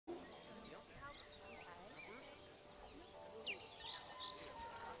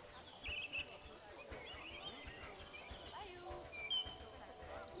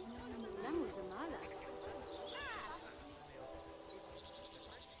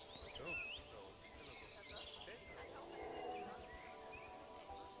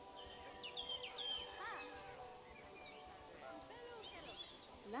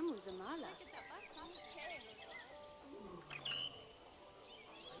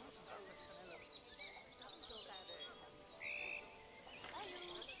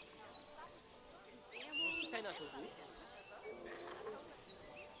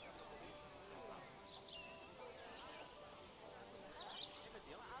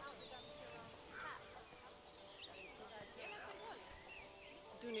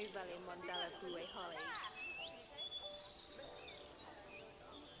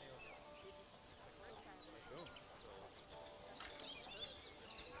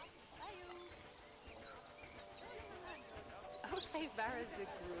I'll say Vara's the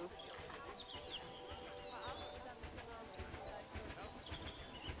group.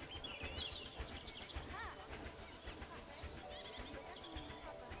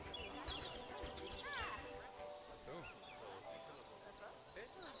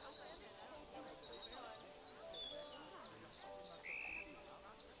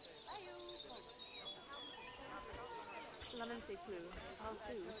 Lemon say poo. All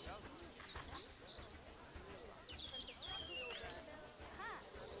food.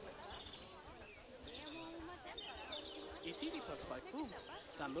 It easy plugs by food.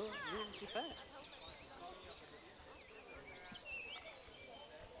 Summer will Japan.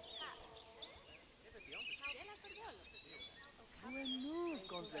 Remove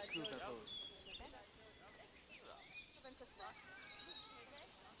guns the Kruger boat.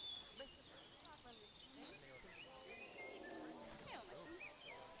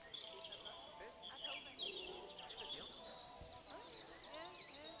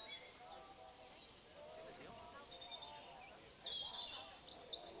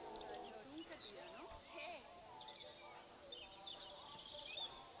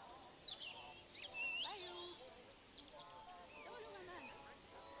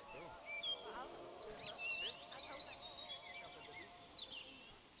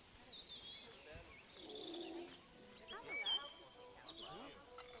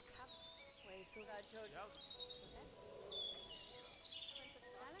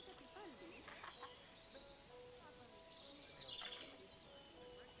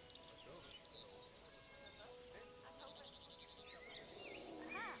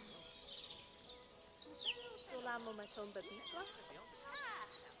 Solamo matomba bitwa.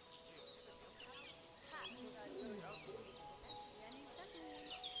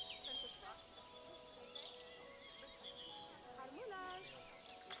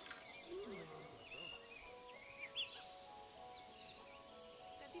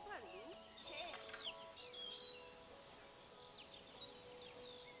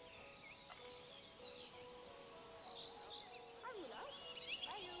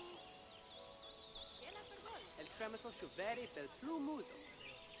 El tremor chuveri pel plumuso.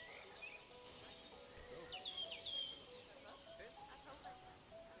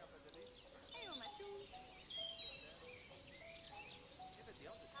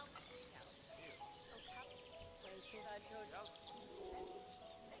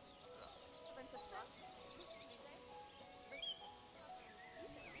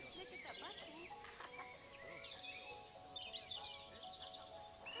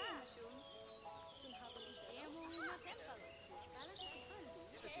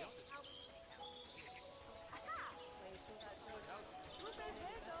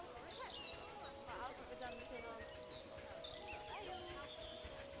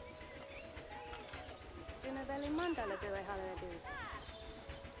 Dina veli mandala dille halena du.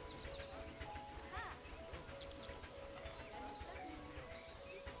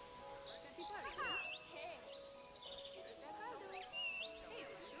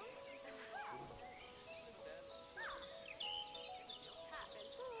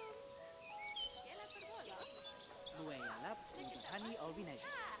 Luella, Hani Alvination.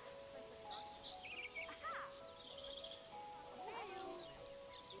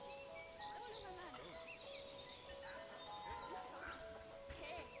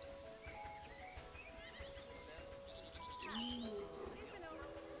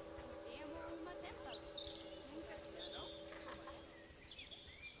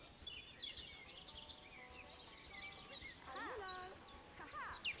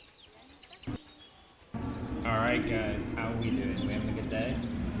 Alright guys, how are we doing? We having a good day?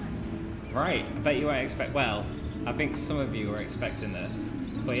 Right, I bet you weren't expect. Well, I think some of you were expecting this.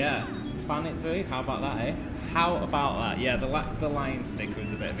 But yeah, Planet Zoo, how about that, eh? How about that? Yeah, the lion sticker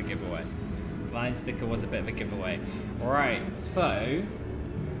was a bit of a giveaway. Lion sticker was a bit of a giveaway. Right, so...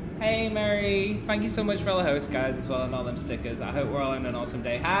 Hey Mary, thank you so much for all the hosts guys as well and all them stickers. I hope we're all having an awesome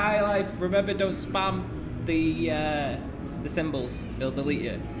day. Hi Life, remember don't spam the symbols, it'll delete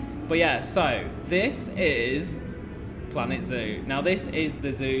you. But yeah, so this is Planet Zoo. Now this is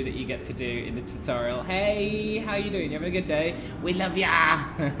the zoo that you get to do in the tutorial. Hey, how you doing? You having a good day? We love ya!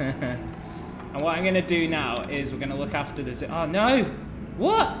 And what I'm going to do now is we're going to look after the zoo. Oh no!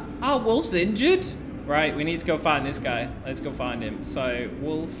 What? Oh, Wolf's injured? Right, we need to go find this guy. Let's go find him. So,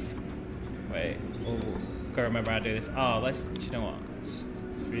 Wolf... Wait, oh, gotta remember how to do this. Oh, let's... You know what?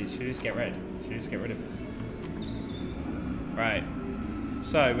 Should we just get rid? Should we just get rid of him? Right.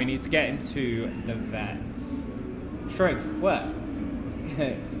 So, we need to get into the vets. Shrugs, what?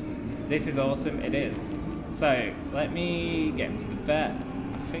 This is awesome. It is. So, let me get into the vet.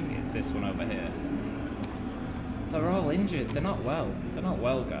 I think it's this one over here. They're all injured. They're not well. They're not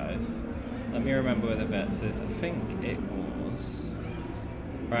well, guys. Let me remember where the vets is. I think it was...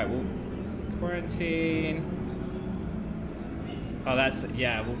 Right, well... Quarantine... Oh, that's...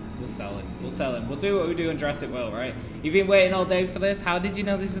 Yeah, we'll sell it. We'll sell it. We'll do what we do in Jurassic World, right? You've been waiting all day for this? How did you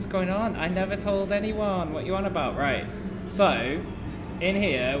know this was going on? I never told anyone. What you on about? Right. So, in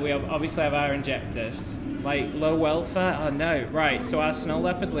here, we obviously have our objectives. Like, low welfare? Oh, no. Right, so our snow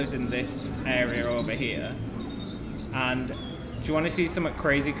leopard lives in this area over here. And do you want to see something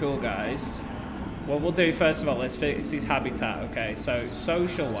crazy cool, guys? What we'll do, first of all, let's fix his habitat, okay? So,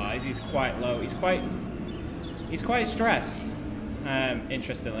 social-wise, he's quite low. He's quite stressed,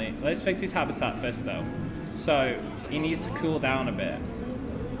 interestingly. Let's fix his habitat first, though. So, he needs to cool down a bit.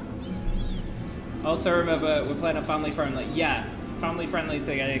 Also, remember, we're playing on family-friendly. Yeah, family-friendly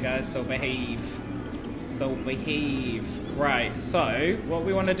together, guys, so behave. So behave. Right, so what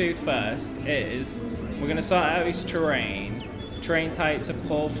we want to do first is we're going to sort out his terrain type to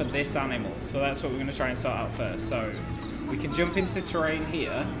pull for this animal. So that's what we're going to try and sort out first. So we can jump into terrain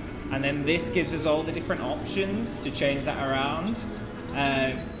here, and then this gives us all the different options to change that around.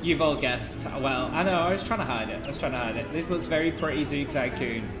 You've all guessed. Well, I know, I was trying to hide it. This looks very pretty Zoo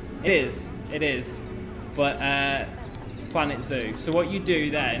Tycoon. It is. But it's Planet Zoo. So what you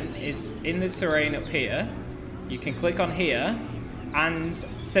do then is in the terrain up here, you can click on here, and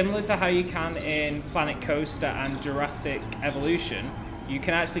similar to how you can in Planet Coaster and Jurassic Evolution, you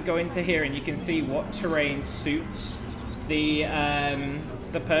can actually go into here and you can see what terrain suits the animal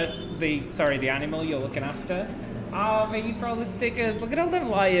you're looking after. Oh, thank you for all the stickers. Look at all them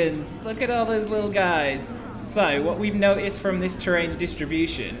lions. Look at all those little guys. So what we've noticed from this terrain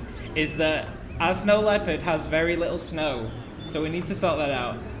distribution is that our snow leopard has very little snow, so we need to sort that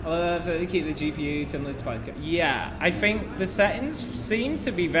out. I'll have to keep the GPU similar to Planet Coaster. Yeah, I think the settings seem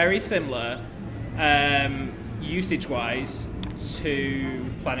to be very similar, usage-wise, to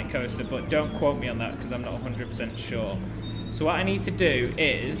Planet Coaster, but don't quote me on that because I'm not 100% sure. So what I need to do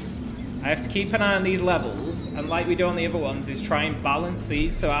is, I have to keep an eye on these levels, and like we do on the other ones, is try and balance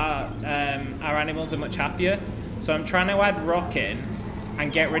these so our animals are much happier. So I'm trying to add rock in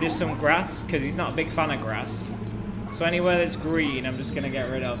and get rid of some grass, because he's not a big fan of grass. So anywhere that's green, I'm just going to get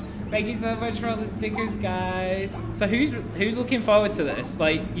rid of. Thank you so much for all the stickers, guys. So who's looking forward to this?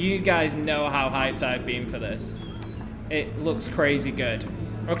 Like, you guys know how hyped I've been for this. It looks crazy good.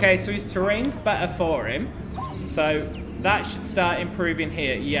 Okay, so his terrain's better for him. So that should start improving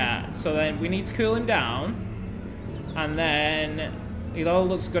here. Yeah, so then we need to cool him down. And then it all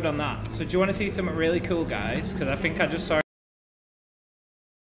looks good on that. So do you want to see something really cool, guys? Because I think I just saw...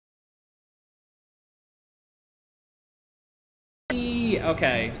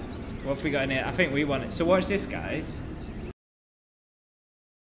 Okay, what have we got in here? I think we want it. So watch this, guys.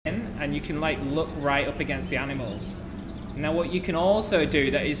 And you can like look right up against the animals. Now what you can also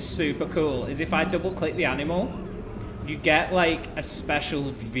do that is super cool is if I double click the animal, you get like a special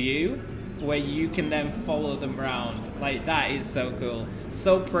view where you can then follow them around. Like, that is so cool.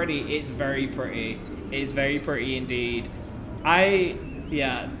 So pretty. It's very pretty. It's very pretty indeed.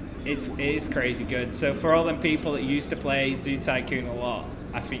 Yeah. It is crazy good. So for all them people that used to play Zoo Tycoon a lot,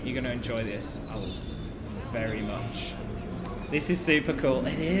 I think you're going to enjoy this very much. This is super cool.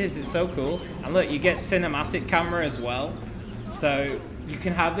 It is. It's so cool. And look, you get cinematic camera as well. So you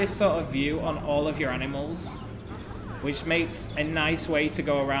can have this sort of view on all of your animals, which makes a nice way to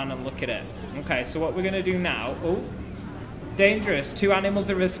go around and look at it. Okay, so what we're going to do now... Oh, dangerous. 2 animals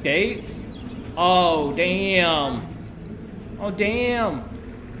have escaped. Oh, damn. Oh, damn.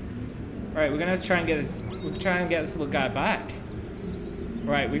 Right, we're gonna try and get this. We'll try and get this little guy back.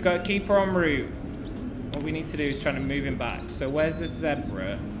 Right, we've got to keep her en route. What we need to do is try to move him back. So where's the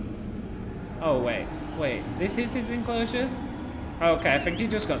zebra? Oh wait. This is his enclosure. Okay, I think he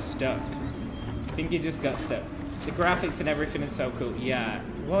just got stuck. The graphics and everything is so cool. Yeah.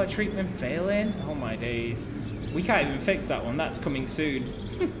 Water treatment failing? Oh my days. We can't even fix that one. That's coming soon.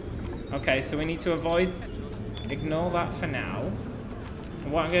 Okay, so we need to ignore that for now.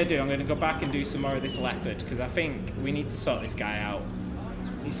 what I'm going to do, I'm going to go back and do some more of this leopard, because I think we need to sort this guy out.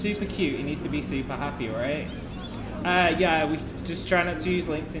 He's super cute. He needs to be super happy, right? Yeah, we just try not to use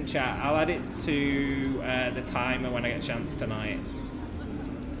links in chat. I'll add it to the timer when I get a chance tonight.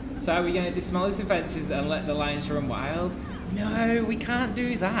 So are we going to demolish the fences and let the lions run wild? No, we can't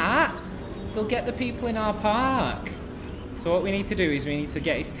do that. They'll get the people in our park. So what we need to do is we need to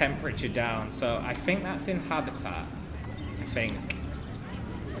get his temperature down. So I think that's in habitat. I think.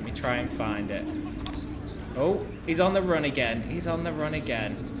 Let me try and find it. Oh, he's on the run again. He's on the run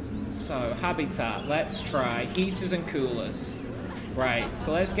again. So, habitat, let's try heaters and coolers. Right,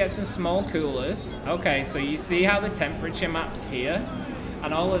 so let's get some small coolers. Okay, so you see how the temperature map's here?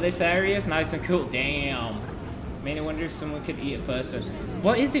 And all of this area is nice and cool. Damn. I mean, I wonder if someone could eat a person.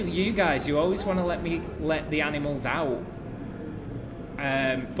 What is it with you guys? You always want to let the animals out.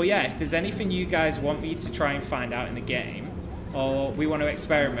 But yeah, if there's anything you guys want me to try and find out in the game, or we want to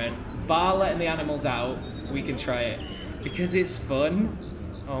experiment, bar letting the animals out, we can try it. Because it's fun.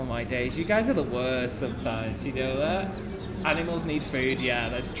 Oh my days, you guys are the worst sometimes, you know that? Animals need food, yeah,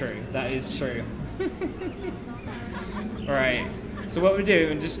 that's true. That is true. Right, so what we're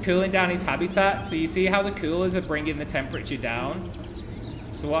doing, just cooling down his habitat. So you see how the coolers are bringing the temperature down?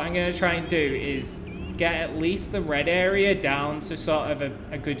 So what I'm going to try and do is get at least the red area down to sort of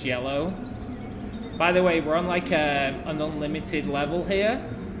a good yellow. By the way, we're on like an unlimited level here.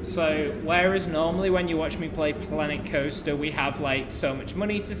 So, whereas normally when you watch me play Planet Coaster, we have like so much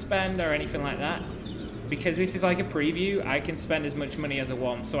money to spend or anything like that, because this is like a preview, I can spend as much money as I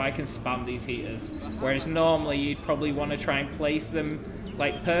want, so I can spam these heaters. Whereas normally you'd probably want to try and place them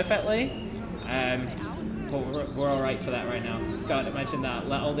like perfectly. But we're alright for that right now. Gotta mention that.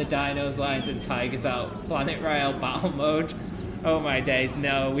 Let all the dinos, lions and tigers out. Planet Royale battle mode. Oh my days,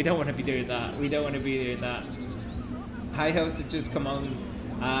 no, we don't want to be doing that. We don't want to be doing that. High hopes have just come on.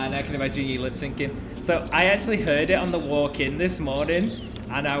 And I can imagine you lip syncing. So I actually heard it on the walk in this morning,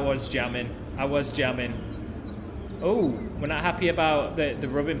 and I was jamming. I was jamming. Oh, we're not happy about the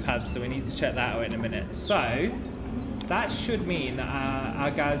rubbing pads, so we need to check that out in a minute. So that should mean that our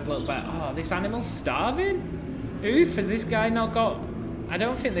guys look back. Oh, this animal's starving? Oof, has this guy not got... I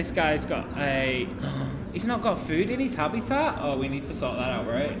don't think this guy's got a... He's not got food in his habitat? Oh, we need to sort that out,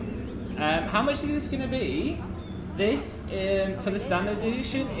 right? How much is this going to be? This, for the standard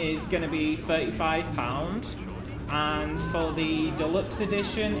edition, is going to be £35, and for the deluxe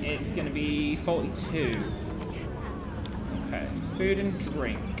edition, it's going to be £42. Okay, food and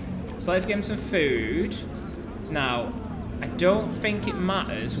drink. So let's give him some food. Now, I don't think it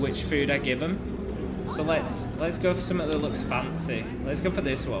matters which food I give him, so let's go for something that looks fancy. Let's go for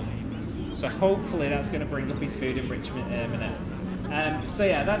this one. So hopefully that's going to bring up his food enrichment in a minute. So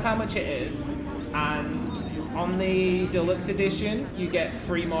yeah, that's how much it is. And on the deluxe edition, you get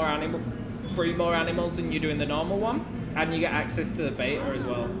three more animals than you do in the normal one, and you get access to the beta as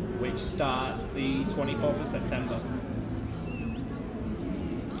well, which starts the 24th of September.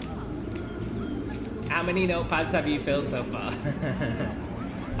 How many notepads have you filled so far?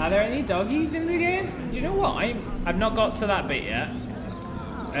 Are there any doggies in the game? Do you know what? I've not got to that bit yet.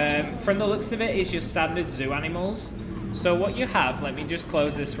 From the looks of it, it's your standard zoo animals. So what you have, let me just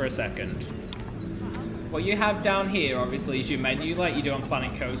close this for a second. What you have down here, obviously, is your menu like you do on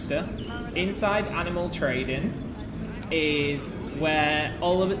Planet Coaster. Inside Animal Trading is where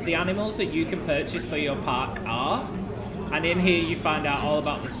all of the animals that you can purchase for your park are. And in here you find out all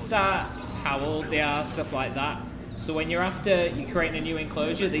about the stats, how old they are, stuff like that. So when you're creating a new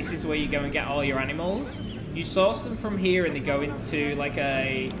enclosure, this is where you go and get all your animals. You source them from here and they go into like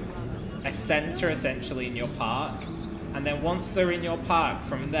a center essentially in your park. And then once they're in your park,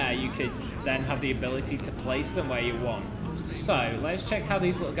 from there you could then have the ability to place them where you want. So let's check how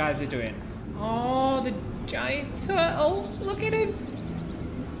these little guys are doing. Oh, the giant turtle, look at him.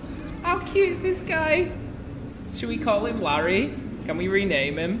 How cute is this guy? Should we call him Larry? Can we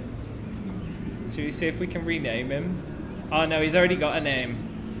rename him? Should we see if we can rename him? Oh no, he's already got a name.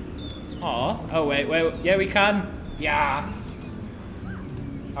 Oh wait, yeah we can. Yes.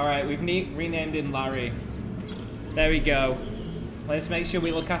 All right, we've renamed him Larry. There we go. Let's make sure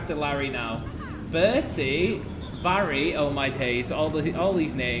we look after Larry now. Bertie, Barry, oh my days, all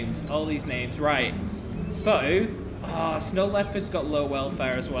these names, right. So, snow leopard's got low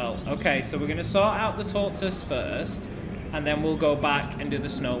welfare as well. Okay, so we're gonna sort out the tortoise first, and then we'll go back and do the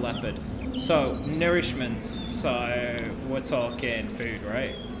snow leopard. So, nourishments, so we're talking food,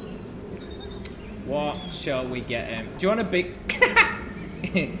 right? What shall we get him? Do you want a big...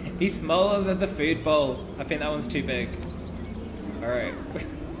 He's smaller than the food bowl. I think that one's too big. Alright.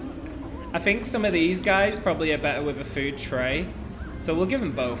 I think some of these guys probably are better with a food tray. So we'll give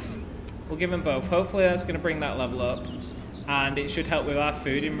them both. We'll give them both. Hopefully that's going to bring that level up. And it should help with our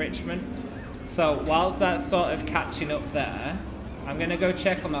food enrichment. So whilst that's sort of catching up there, I'm going to go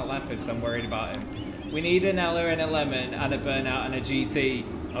check on that leopard because I'm worried about him. We need an Ella and a Lemon and a Burnout and a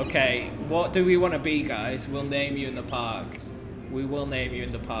GT. Okay, what do we want to be, guys? We'll name you in the park. We will name you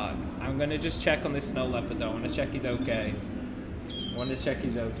in the park. I'm going to just check on this snow leopard though. I want to check he's okay.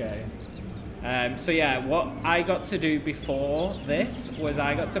 So yeah, what I got to do before this was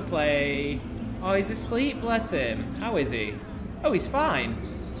I got to play... Oh, he's asleep, bless him. How is he? Oh, he's fine.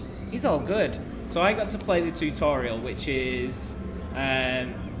 He's all good. So I got to play the tutorial, which is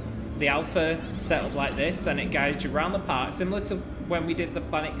the alpha setup like this, and it guides you around the park, similar to when we did the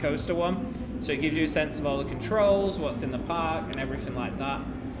Planet Coaster one. So it gives you a sense of all the controls, what's in the park, and everything like that.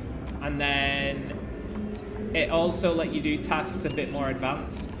 And then it also let you do tasks a bit more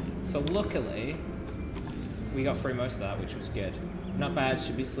advanced. So luckily, we got through most of that, which was good. Not bad,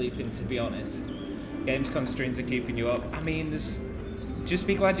 should be sleeping, to be honest. Gamescom streams are keeping you up. I mean, just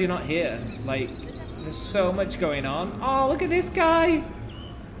be glad you're not here. Like, there's so much going on. Oh, look at this guy!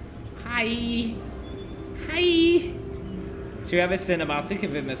 Hi! Hi! Should we have a cinematic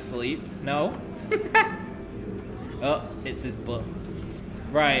of him asleep? No? Oh, it's his butt.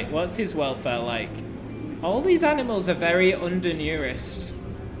 Right, what's his welfare like? All these animals are very undernourished.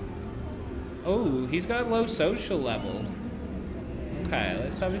 Oh, he's got a low social level. Okay,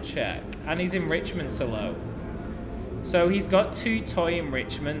 let's have a check. And his enrichments are low. So he's got 2 toy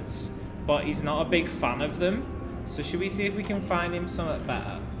enrichments, but he's not a big fan of them. So should we see if we can find him something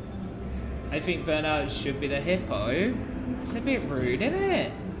better? I think Burnout should be the hippo. It's a bit rude, isn't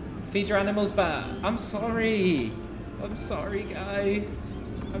it? Feed your animals better. I'm sorry. I'm sorry, guys.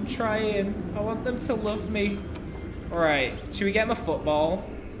 I'm trying. I want them to love me. Alright, should we get him a football?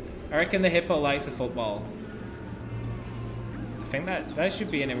 I reckon the hippo likes a football. I think that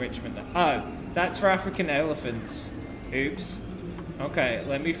should be an enrichment. Oh, that's for African elephants. Oops. Okay,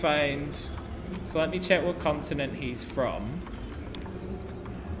 let me find... So let me check what continent he's from.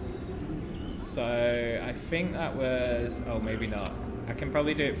 So I think that was... Oh, maybe not. I can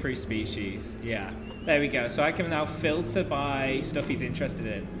probably do it through species. Yeah. There we go. So I can now filter by stuff he's interested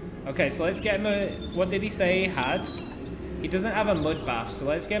in. Okay, so let's get him a... What did he say he had? He doesn't have a mud bath, so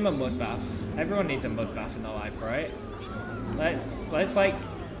let's get him a mud bath. Everyone needs a mud bath in their life, right? Let's like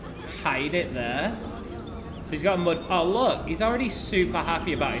hide it there. So he's got a mud... Oh, look, he's already super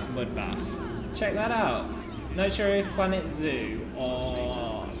happy about his mud bath. Check that out. Not sure if Planet Zoo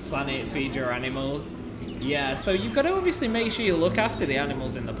or Planet Feed Your Animals. Yeah, so you've got to obviously make sure you look after the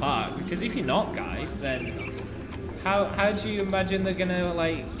animals in the park, because if you're not, guys, then how do you imagine they're gonna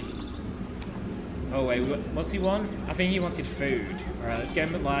like... Oh wait, what's he want? I think he wanted food. Alright, let's get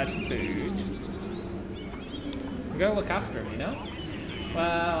him a large food. We gotta look after him, you know?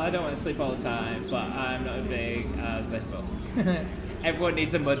 Well, I don't want to sleep all the time, but I'm not as big as the hippo. Everyone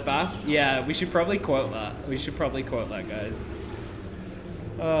needs a mud bath. Yeah, we should probably quote that. We should probably quote that, guys.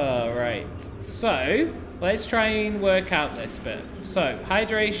 Alright, so let's try and work out this bit. So,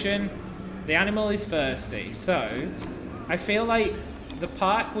 hydration, the animal is thirsty. So, I feel like the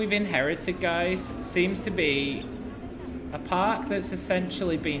park we've inherited, guys, seems to be a park that's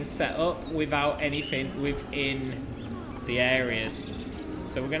essentially been set up without anything within the areas.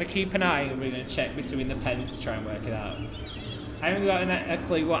 So we're going to keep an eye and we're going to check between the pens to try and work it out. I haven't got a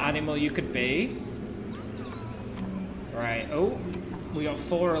clue what animal you could be. Right, oh, we got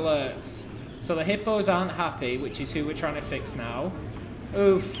 4 alerts. So the hippos aren't happy, which is who we're trying to fix now.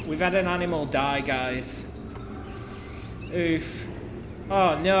 Oof, we've had an animal die, guys. Oof.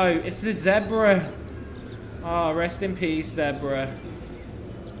 Oh no, it's the zebra. Oh, rest in peace, zebra.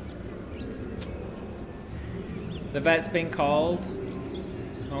 The vet's been called.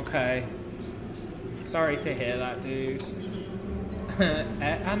 Okay. Sorry to hear that, dude.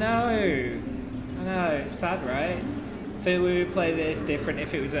 I know, it's sad, right? I feel we would play this different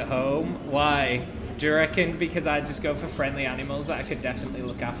if it was at home. Why? Do you reckon because I just go for friendly animals that I could definitely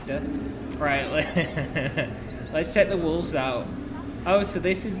look after? Right, let's check the wolves out. Oh, so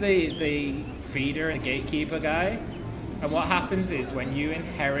this is the feeder and gatekeeper guy. And what happens is when you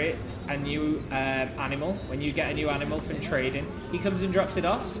inherit a new animal, when you get a new animal from trading, he comes and drops it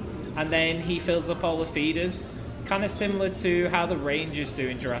off. And then he fills up all the feeders. Kind of similar to how the rangers do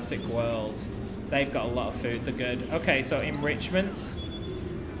in Jurassic World. They've got a lot of food, they're good. Okay, so enrichments.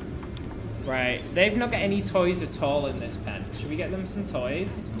 Right, they've not got any toys at all in this pen. Should we get them some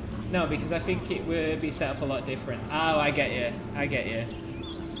toys? No, because I think it would be set up a lot different. Oh, I get you.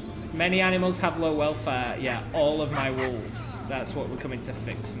 Many animals have low welfare. Yeah, all of my wolves. That's what we're coming to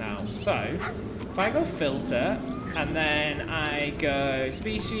fix now. So, if I go filter, and then I go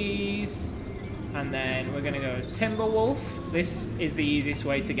species, and then we're going to go timber wolf. This is the easiest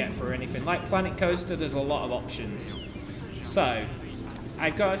way to get through anything. Like Planet Coaster, there's a lot of options. So,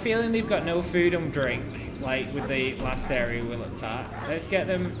 I've got a feeling they've got no food and drink, like with the last area we looked at. Let's get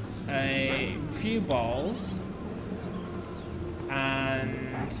them a few balls.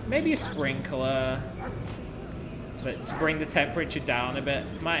 And maybe a sprinkler, but to bring the temperature down a bit,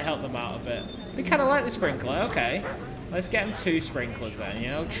 might help them out a bit. We kind of like the sprinkler, okay. Let's get them 2 sprinklers then, you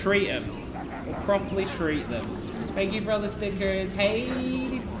know, treat them. We'll properly treat them. Thank you for all the stickers.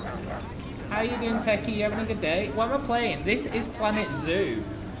 Hey, how you doing, Techie? You having a good day? What am I playing? This is Planet Zoo.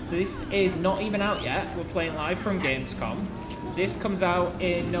 So this is not even out yet. We're playing live from Gamescom. This comes out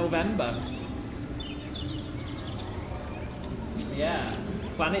in November. Yeah,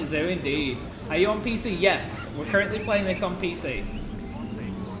 Planet Zoo indeed. Are you on PC? Yes, we're currently playing this on PC.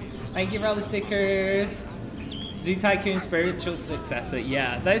 Thank you for all the stickers. Zoo Tycoon spiritual successor.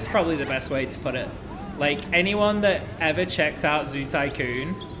 Yeah, that's probably the best way to put it. Like, anyone that ever checked out Zoo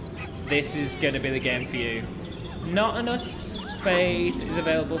Tycoon, this is going to be the game for you. Not enough space is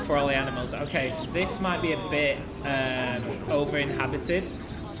available for all the animals. Okay, so this might be a bit over-inhabited,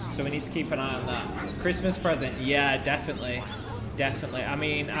 so we need to keep an eye on that. Christmas present. Yeah, definitely. Definitely. I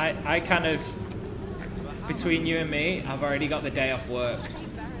mean, I kind of, between you and me, I've already got the day off work.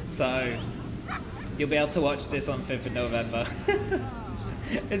 So, you'll be able to watch this on 5th of November.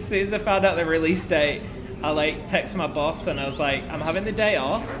 As soon as I found out the release date, I like text my boss and I was like, I'm having the day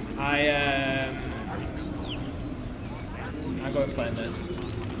off. I'm going playing this.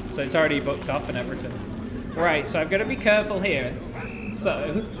 So it's already booked off and everything. Right, so I've got to be careful here.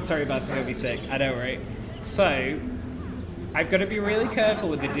 So, sorry about I'm going to be sick. I know, right? So, I've got to be really careful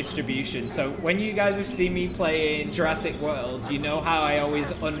with the distribution. So when you guys have seen me play in Jurassic World, you know how I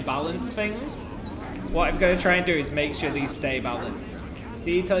always unbalance things? What I've got to try and do is make sure these stay balanced.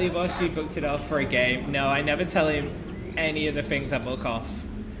 Did you tell your boss you booked it off for a game? No, I never tell him any of the things I book off.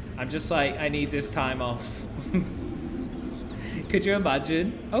 I'm just like, I need this time off. Could you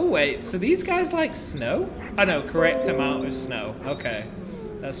imagine? Oh wait, so these guys like snow? Oh no, correct amount of snow. Okay,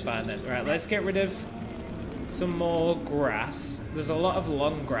 that's fine then. Right, let's get rid of some more grass. There's a lot of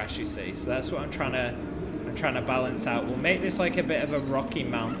long grass, you see, so that's what I'm trying to balance out. We'll make this like a bit of a rocky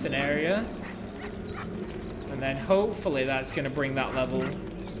mountain area, and then hopefully that's going to bring that level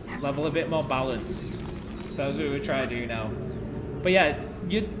a bit more balanced. So that's what we're trying to do now. But yeah,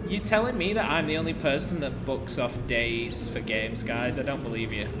 you're telling me that I'm the only person that books off days for games, guys? I don't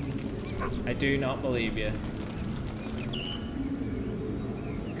believe you. I do not believe you.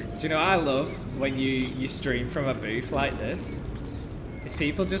 Do you know what I love when you stream from a booth like this? Is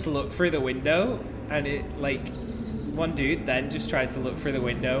people just look through the window, and it, like, one dude then just tries to look through the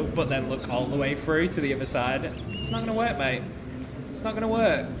window, but then look all the way through to the other side. It's not gonna work, mate. It's not gonna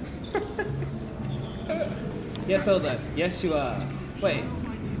work. Yes, Hilda. Yes, you are. Wait,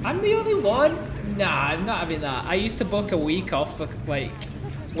 I'm the only one? Nah, I'm not having that. I used to book a week off for, like,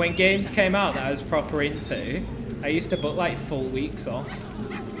 when games came out that I was proper into, I used to book, like, full weeks off,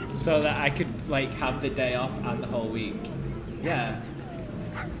 so that I could, like, have the day off and the whole week. Yeah.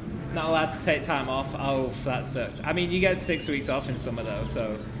 Not allowed to take time off. Oh, that sucks. I mean, you get 6 weeks off in some of those,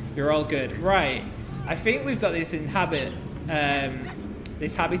 so you're all good. Right. I think we've got this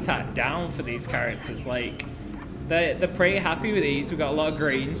this habitat down for these characters. Like, they're pretty happy with these. We've got a lot of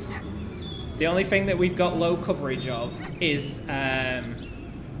greens. The only thing that we've got low coverage of is let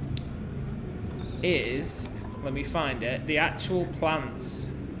me find it, the actual plants.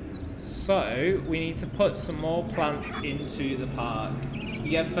 So we need to put some more plants into the park. You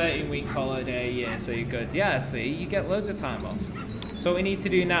get 13 weeks holiday a year, so you're good. Yeah, see, you get loads of time off. So what we need to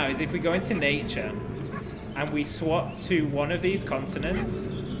do now is if we go into nature and we swap to one of these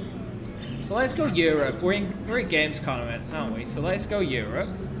continents. So let's go Europe. We're at Gamescom, aren't we? So let's go Europe.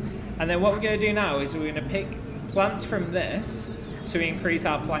 And then what we're going to do now is we're going to pick plants from this to increase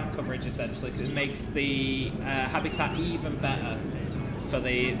our plant coverage, essentially, because it makes the habitat even better for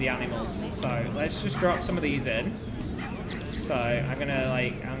the animals. So let's just drop some of these in. So I'm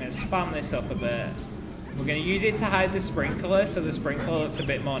gonna spam this up a bit. We're gonna use it to hide the sprinkler, so the sprinkler looks a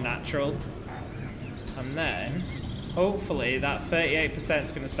bit more natural. And then hopefully that 38%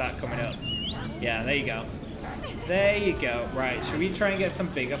 is gonna start coming up. Yeah, there you go. There you go. Right, should we try and get some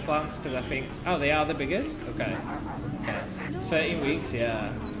bigger plants? Because I think, oh, they are the biggest? Okay. Okay. 13 weeks,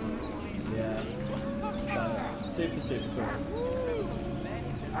 yeah. Yeah. So super cool.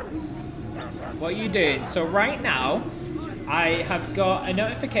 What are you doing? So right now, I have got a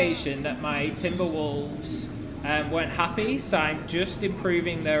notification that my timber wolves weren't happy, so I'm just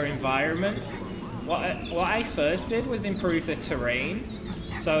improving their environment. What I first did was improve the terrain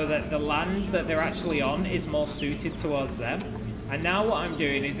so that the land that they're actually on is more suited towards them. And now what I'm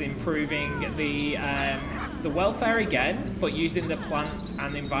doing is improving the welfare again, but using the plant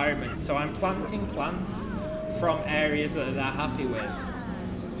and environment. So I'm planting plants from areas that they're happy with.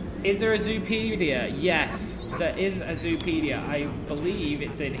 Is there a zoopedia? Yes, there is a zoopedia. I believe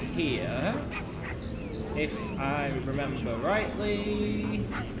it's in here, if I remember rightly.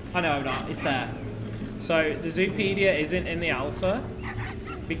 Oh no, I'm not. It's there. So the zoopedia isn't in the alpha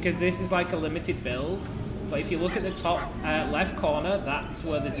because this is like a limited build. But if you look at the top left corner, that's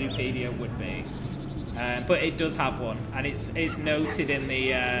where the zoopedia would be. But it does have one, and it's noted in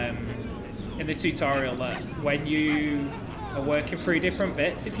the tutorial that when you are working through different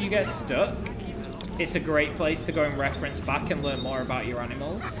bits, if you get stuck, it's a great place to go and reference back and learn more about your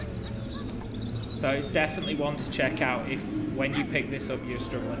animals. So it's definitely one to check out if when you pick this up you're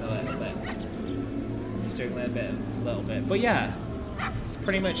struggling a little bit. Struggling a little bit. But yeah, that's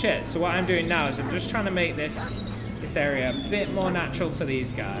pretty much it. So what I'm doing now is I'm just trying to make this area a bit more natural for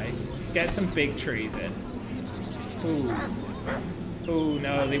these guys. Let's get some big trees in. Ooh. Oh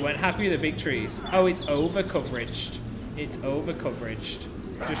no, they weren't happy with the big trees. Oh, it's over coveraged. It's over coveraged.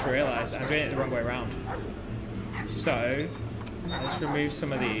 Just realised I'm doing it the wrong way around. So let's remove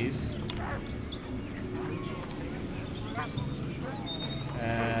some of these.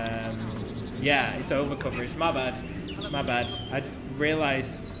 Yeah, it's over coverage. My bad. My bad. I didn't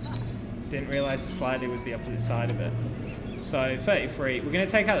realise the slider was the opposite side of it. So 33. We're going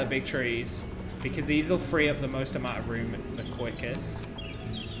to take out the big trees because these will free up the most amount of room the quickest.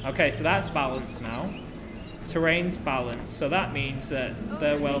 Okay, so that's balanced now. Terrain's balanced, so that means that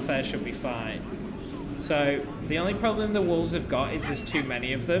their welfare should be fine. So the only problem the wolves have got is there's too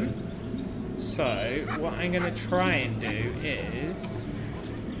many of them. So what I'm going to try and do is,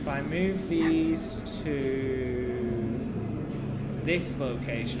 if I move these to this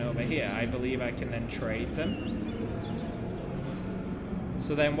location over here, I believe I can then trade them.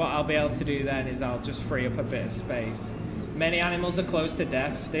 So then what I'll be able to do then is I'll just free up a bit of space. Many animals are close to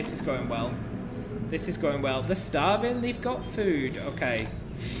death. This is going well. This is going well. They're starving. They've got food. Okay.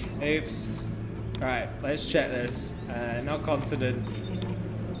 Oops. Alright, let's check this. Not continent.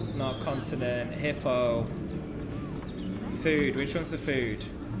 Not continent. Hippo. Food. Which one's the food?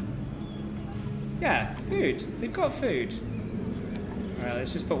 Yeah, food. They've got food. Alright,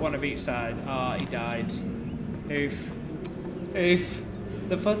 let's just put one of each side. Oh, he died. Oof. Oof.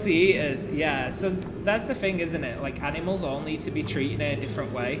 The fussy eaters. Yeah, so that's the thing, isn't it? Like, animals all need to be treated in a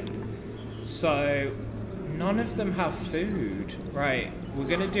different way. So, none of them have food. Right, we're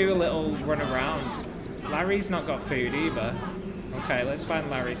going to do a little run around. Larry's not got food either. Okay, let's find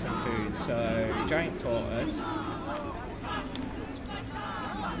Larry some food. So, giant tortoise.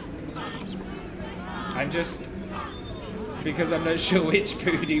 I'm just, because I'm not sure which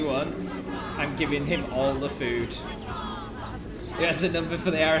food he wants, I'm giving him all the food. He has the number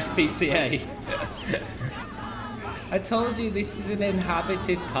for the RSPCA. I told you this is an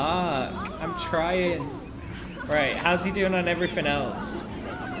inhabited park. I'm trying. Right, how's he doing on everything else?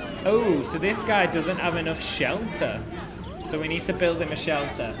 Oh, so this guy doesn't have enough shelter. So we need to build him a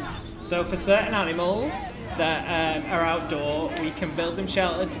shelter. So for certain animals that are outdoor, we can build them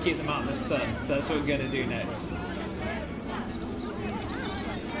shelter to keep them out of the sun. So that's what we're going to do next.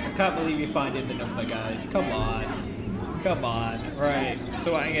 I can't believe you're finding the number, guys. Come on. Come on. Right,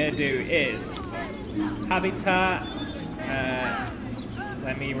 so what I'm going to do is habitats.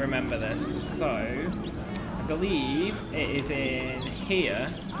 Let me remember this. So, I believe it is in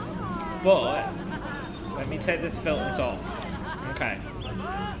here, but let me take this filters off. Okay.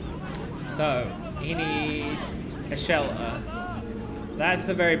 So, he needs a shelter. That's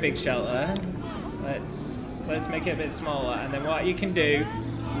a very big shelter. Let's make it a bit smaller, and then what you can do,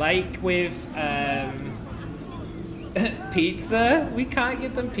 like with pizza, we can't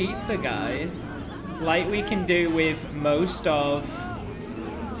give them pizza, guys. Like we can do with most of,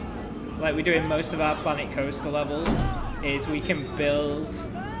 like we do in most of our Planet Coaster levels, is we can build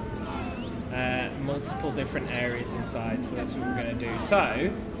multiple different areas inside. So that's what we're going to do.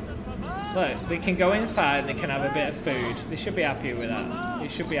 So, look, they can go inside and they can have a bit of food. They should be happier with that. They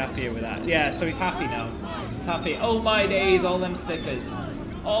should be happier with that. Yeah, so he's happy now. He's happy. Oh my days, all them stickers.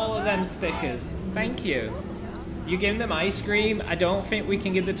 All of them stickers. Thank you. You give them ice cream. I don't think we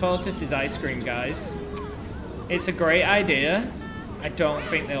can give the tortoises ice cream, guys. It's a great idea. I don't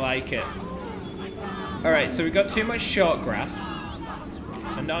think they like it. Alright, so we've got too much short grass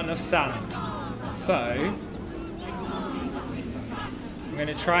and not enough sand. So, I'm going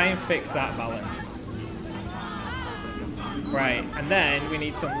to try and fix that balance. Right, and then we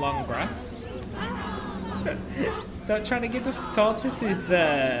need some long grass. Stop trying to give the tortoises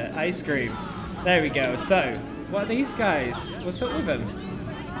ice cream. There we go. So, what are these guys? What's up with them?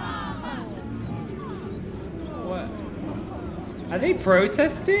 What? Are they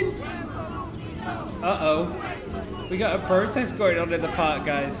protesting? Uh-oh. We got a protest going on in the park,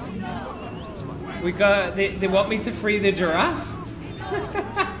 guys. We got... They want me to free the giraffe?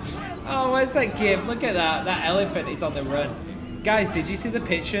 Oh, where's that gift? Look at that. That elephant is on the run. Guys, did you see the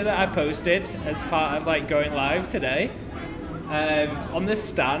picture that I posted as part of, like, going live today? On the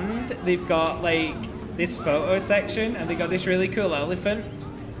stand, they've got, like, this photo section, and they got this really cool elephant.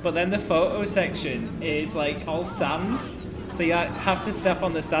 But then the photo section is, like, all sand. So you have to step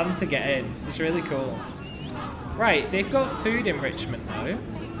on the sand to get in. It's really cool. Right, they've got food enrichment, though.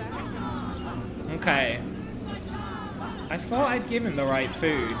 Okay. I thought I'd give him the right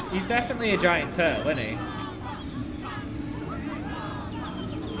food. He's definitely a giant turtle, isn't he?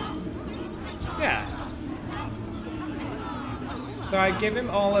 Yeah. So I give him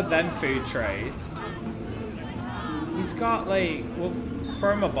all of them food trays. He's got, like, we'll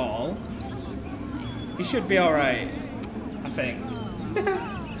throw him a ball. He should be alright, I think.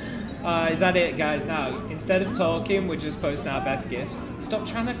 Is that it, guys? Now, instead of talking, we're just posting our best gifts. Stop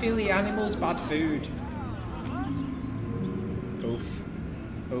trying to feed the animals bad food. Oof.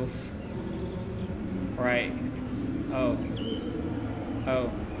 Oof. Right. Oh.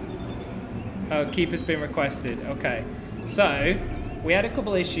 Oh. Oh, keeper's been requested. Okay. So, we had a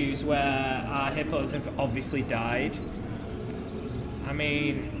couple issues where our hippos have obviously died. I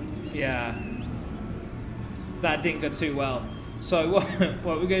mean, yeah. That didn't go too well. So what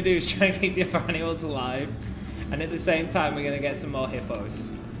we're going to do is try and keep the other animals alive. And at the same time, we're going to get some more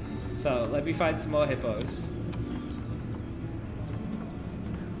hippos. So, let me find some more hippos.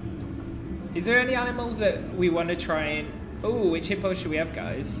 Is there any animals that we want to try and... Ooh, which hippo should we have,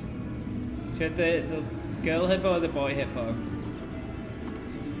 guys? Should the girl hippo or the boy hippo?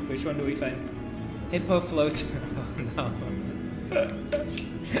 Which one do we think? Hippo float. Oh no.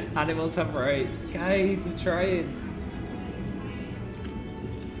 Animals have rights. Guys, I'm trying.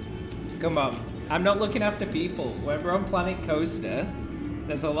 Come on. I'm not looking after people. When we're on Planet Coaster,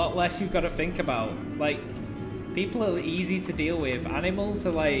 there's a lot less you've got to think about. Like, people are easy to deal with. Animals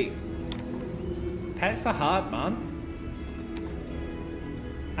are like... Pets are hard, man.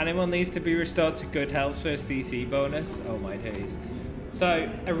 Animal needs to be restored to good health for a CC bonus. Oh my days. So,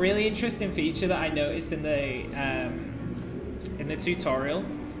 a really interesting feature that I noticed in the tutorial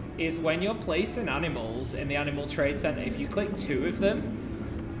is when you're placing animals in the animal trade center, if you click 2 of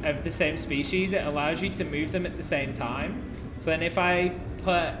them of the same species, it allows you to move them at the same time. So then if I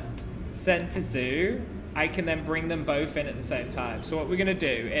put send to zoo, I can then bring them both in at the same time. So what we're gonna do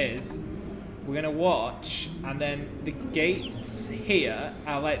is we're gonna watch, and then the gates here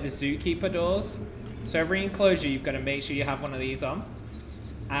are like the zookeeper doors. So every enclosure you've got to make sure you have one of these on.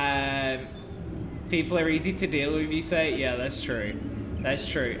 People are easy to deal with, you say? Yeah, that's true. That's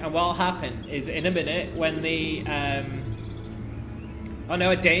true. And what'll happen is in a minute when the oh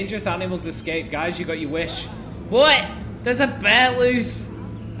no, a dangerous animal's escaped. Guys, you got your wish. What? There's a bear loose.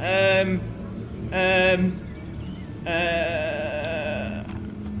 I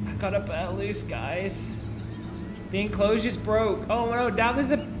got a bear loose, guys. The enclosure's broke. Oh no, now there's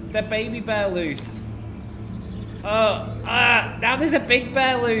the baby bear loose. Now there's a big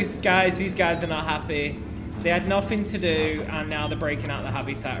bear loose, guys. These guys are not happy. They had nothing to do, and now they're breaking out the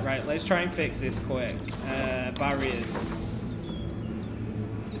habitat. Right, let's try and fix this quick. Barriers.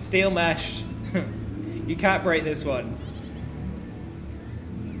 Steel mesh. You can't break this one.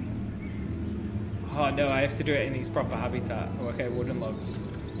 Oh no, I have to do it in these proper habitat. Oh, okay, wooden logs.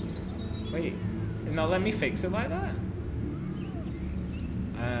 Wait, now let me fix it like that?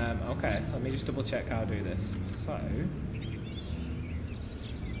 Okay, let me just double check how to do this. So...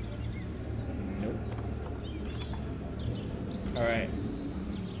 Nope. Alright.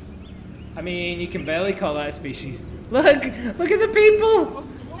 I mean, you can barely call that a species. Look! Look at the people!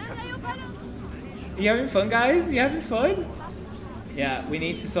 Are you having fun, guys? Are you having fun? Yeah, we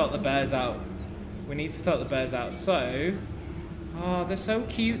need to sort the bears out. We need to sort the bears out. So... Oh, they're so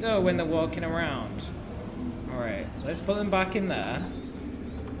cute, though, when they're walking around. Alright, let's put them back in there.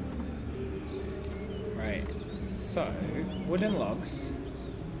 Right, so... Wooden logs.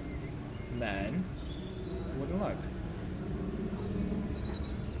 And then... Wooden log.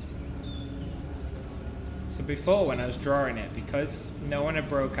 So before, when I was drawing it, because no one had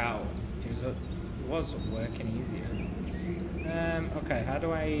broke out, it was working easier. Okay, how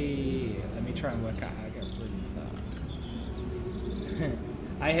do I... Let me try and work out how to get rid of that.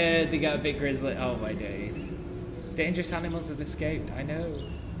 I heard they got a big grizzly. Oh my days. Dangerous animals have escaped. I know.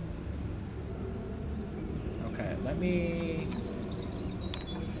 Okay, let me...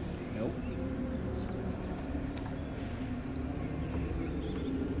 Nope.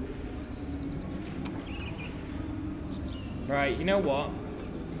 Right, you know what?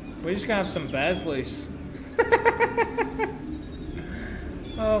 We're just gonna have some bears loose.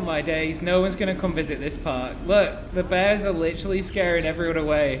 Oh my days, no one's gonna come visit this park. Look, the bears are literally scaring everyone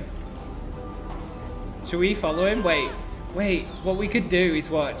away. Should we follow him? Wait, what we could do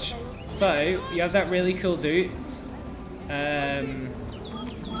is watch. So, you have that really cool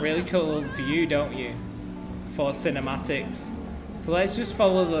really cool view, don't you? For cinematics. So let's just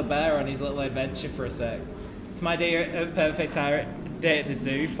follow the bear on his little adventure for a sec. It's my day, a perfect day at the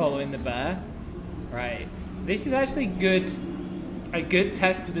zoo, following the bear. Right, this is actually a good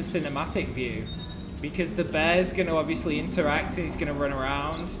test of the cinematic view, because the bear's going to obviously interact and he's going to run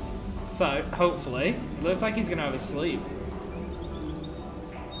around. So, hopefully, it looks like he's going to have a sleep.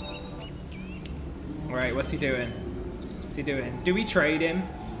 Right, what's he doing? What's he doing? Do we trade him?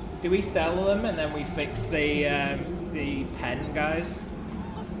 Do we sell them and then we fix the pen, guys?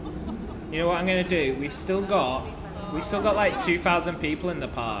 You know what I'm going to do? We've still got like 2,000 people in the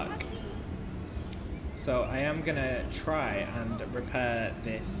park. So I am going to try and repair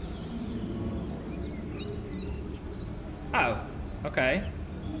this. Oh, okay.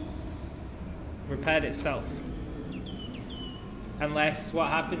 Repaired itself. Unless what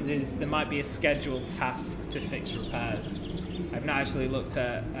happens is there might be a scheduled task to fix repairs. I've not actually looked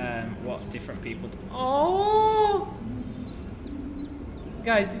at what different people do. Oh!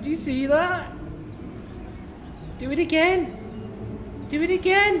 Guys, did you see that? Do it again. Do it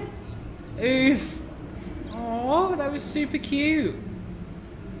again. Oof. Oh, that was super cute.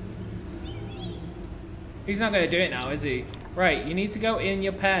 He's not going to do it now, is he? Right, you need to go in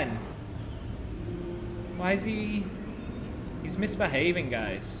your pen. Why is he... He's misbehaving,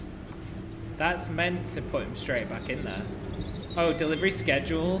 guys. That's meant to put him straight back in there. Oh, delivery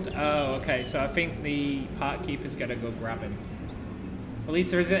scheduled? Oh, okay, so I think the park keeper's going to go grab him. At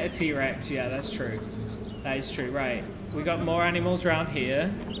least there isn't a T-Rex. Yeah, that's true. That is true, right. We got more animals around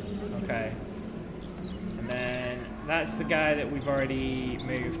here. Okay. And then that's the guy that we've already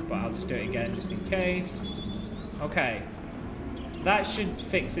moved, but I'll just do it again just in case. Okay. That should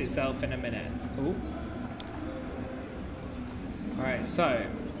fix itself in a minute. Ooh. Alright, so.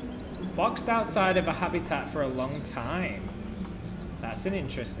 Boxed outside of a habitat for a long time. That's an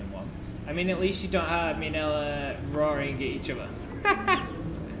interesting one. I mean, at least you don't have Minella roaring at each other.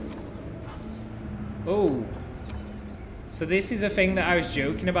 Oh. So this is a thing that I was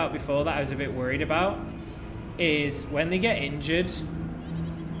joking about before that I was a bit worried about. Is when they get injured,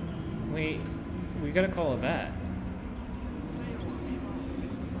 we gotta call a vet.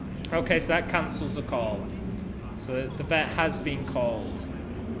 Okay, so that cancels the call. So the vet has been called.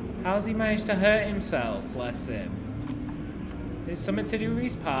 How's he managed to hurt himself? Bless him. There's something to do with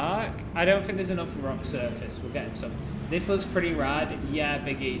his park. I don't think there's enough rock surface. We'll get him some. This looks pretty rad. Yeah,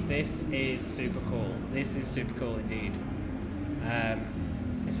 Biggie, this is super cool. This is super cool indeed.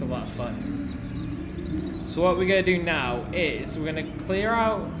 It's a lot of fun. So what we're going to do now is we're going to clear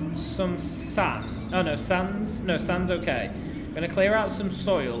out some sand. Oh no, sand's okay. We're going to clear out some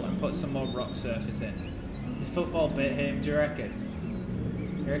soil and put some more rock surface in. The football bit him, do you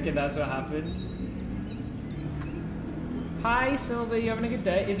reckon? You reckon that's what happened? Hi Silver, you having a good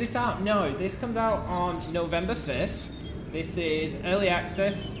day? Is this out? No, this comes out on November 5th. This is early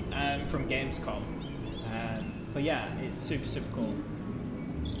access from Gamescom. But yeah, it's super, super cool.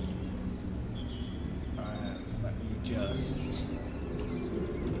 Let me just...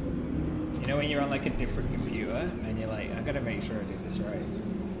 You know when you're on like a different computer and you're like, I gotta make sure I do this right.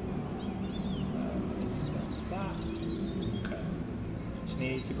 So, let me just grab that. Okay. Just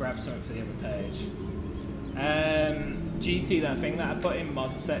need to grab something for the other page. GT, that thing that I put in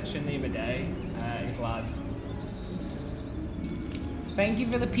mod section the other day, is live. Thank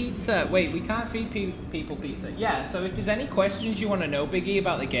you for the pizza. Wait, we can't feed people pizza. Yeah, so if there's any questions you want to know, Biggie,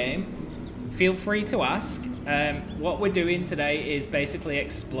 about the game, feel free to ask. What we're doing today is basically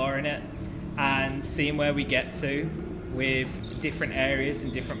exploring it and seeing where we get to with different areas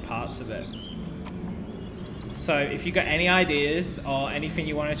and different parts of it. So if you got any ideas or anything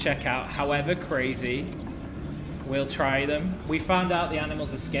you want to check out, however crazy, we'll try them. We found out the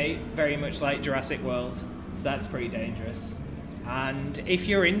animals escape, very much like Jurassic World, so that's pretty dangerous. And if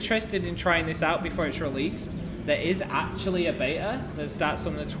you're interested in trying this out before it's released, there is actually a beta that starts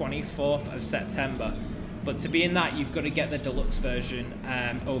on the 24th of September. But to be in that, you've got to get the deluxe version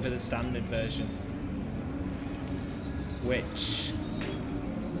over the standard version. Which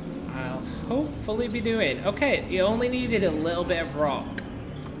I'll hopefully be doing. Okay, you only needed a little bit of rock,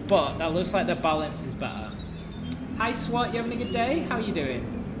 but that looks like the balance is better. Hi SWAT, you having a good day? How you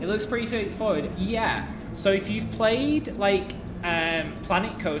doing? It looks pretty straightforward. Yeah, so if you've played like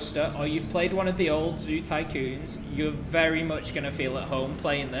Planet Coaster or you've played one of the old Zoo Tycoons, you're very much going to feel at home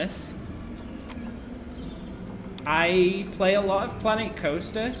playing this. I play a lot of Planet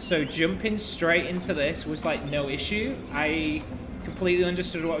Coaster, so jumping straight into this was like no issue. I completely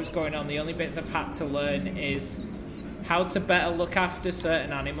understood what was going on. The only bits I've had to learn is how to better look after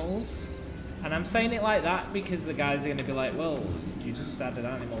certain animals. And I'm saying it like that because the guys are going to be like, well, you just had an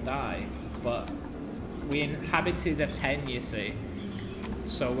animal die. But we inhabited a pen, you see.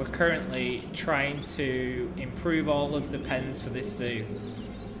 So we're currently trying to improve all of the pens for this zoo.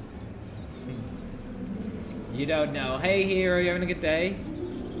 You don't know. Hey hero, you having a good day?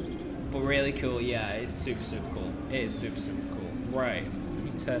 But really cool, yeah, it's super, super cool. It is super, super cool. Right, let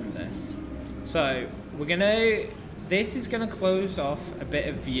me turn this. So, we're gonna... This is gonna close off a bit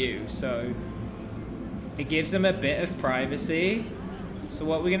of view, so... It gives them a bit of privacy. So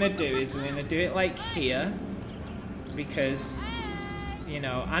what we're gonna do is we're gonna do it like here. Because, you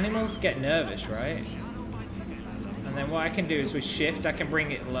know, animals get nervous, right? And then what I can do is with shift, I can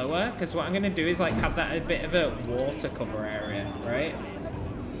bring it lower. Because what I'm going to do is like have that a bit of a water cover area, right?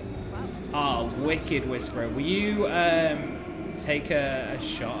 Oh, wicked Whisperer. Will you take a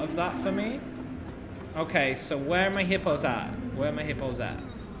shot of that for me? Okay, so where are my hippos at? Where are my hippos at?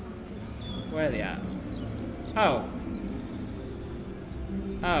 Where are they at? Oh.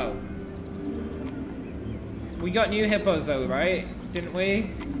 Oh. We got new hippos though, right? Didn't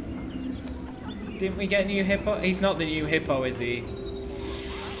we? Didn't we get a new hippo? He's not the new hippo, is he?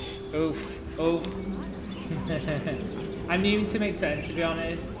 Oof. Oof. I'm new to Mixer, to be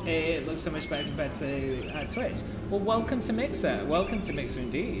honest. It looks so much better compared to Twitch. Well, welcome to Mixer. Welcome to Mixer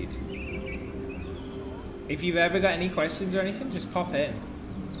indeed. If you've ever got any questions or anything, just pop in.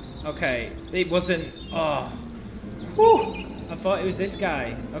 Okay. It wasn't... Oh. Whew. I thought it was this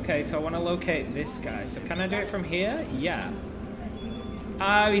guy. Okay, so I want to locate this guy. So can I do it from here? Yeah.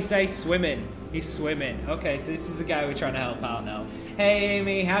 Oh, he's there swimming. He's swimming. Okay, so this is the guy we're trying to help out now. Hey,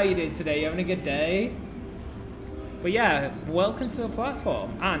 Amy, how you doing today? You having a good day? But yeah, welcome to the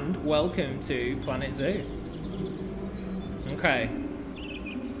platform. And welcome to Planet Zoo. Okay.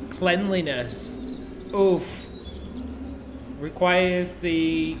 Cleanliness. Oof. Requires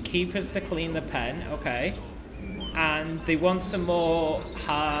the keepers to clean the pen. Okay. And they want some more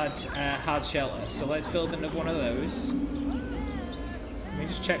hard shelter. So let's build another one of those. Let me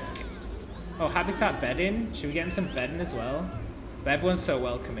just check. Oh, habitat bedding. Should we get him some bedding as well? But everyone's so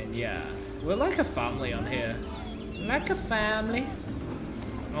welcoming, yeah. We're like a family on here. Like a family.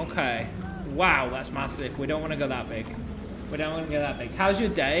 Okay. Wow, that's massive. We don't want to go that big. We don't want to go that big. How's your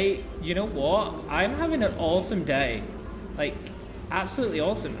day? You know what? I'm having an awesome day. Like, absolutely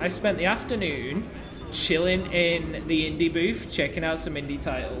awesome. I spent the afternoon chilling in the indie booth, checking out some indie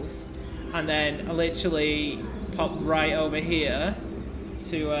titles. And then I literally popped right over here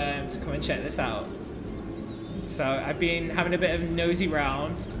to come and check this out. So I've been having a bit of a nosy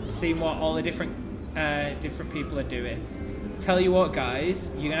round, seeing what all the different people are doing. Tell you what, guys,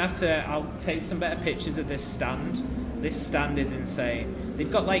 you're gonna have to. I'll take some better pictures of this stand. This stand is insane.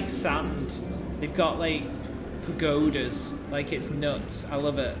 They've got like sand. They've got like pagodas. Like it's nuts. I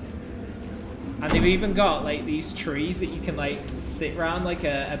love it. And they've even got like these trees that you can like sit around, like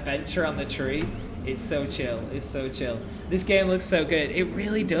a bench around the tree. It's so chill. It's so chill. This game looks so good. It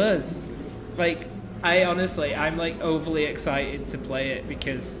really does. Like, I'm like overly excited to play it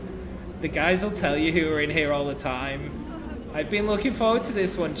because the guys will tell you who are in here all the time. I've been looking forward to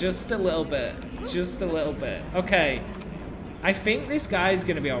this one just a little bit. Just a little bit. Okay. I think this guy's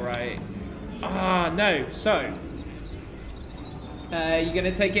going to be alright. Ah, no. So, you're going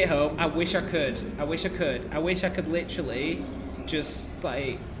to take it home. I wish I could. I wish I could. I wish I could literally just,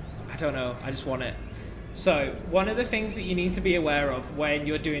 like... I don't know, I just want it. So, one of the things that you need to be aware of when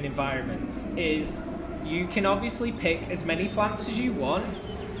you're doing environments is you can obviously pick as many plants as you want,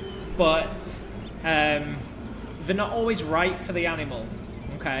 but they're not always right for the animal,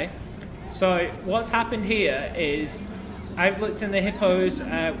 okay? So, what's happened here is I've looked in the hippo's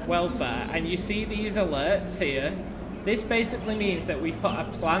welfare, and you see these alerts here. This basically means that we've put a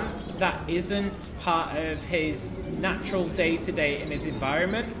plant that isn't part of his natural day-to-day in his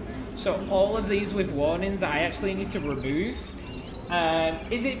environment. So all of these with warnings I actually need to remove.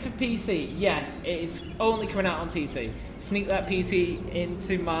 Is it for PC? Yes, it is only coming out on PC. Sneak that PC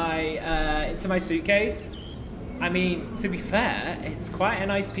into my suitcase. I mean, to be fair, it's quite a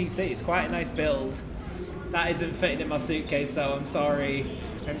nice PC. It's quite a nice build. That isn't fitting in my suitcase though, I'm sorry.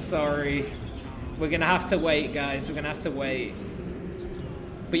 I'm sorry. We're gonna have to wait, guys. We're gonna have to wait.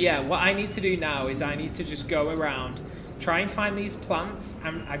 But yeah, what I need to do now is I need to just go around, try and find these plants,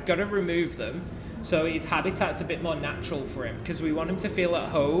 and I've got to remove them so his habitat's a bit more natural for him, because we want him to feel at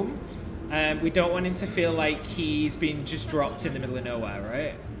home. We don't want him to feel like he's been just dropped in the middle of nowhere,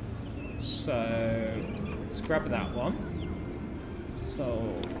 right? So let's grab that one.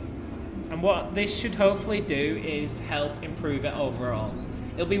 So, and what this should hopefully do is help improve it overall.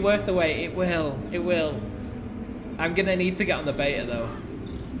 It'll be worth the wait. It will. It will. I'm gonna need to get on the beta though.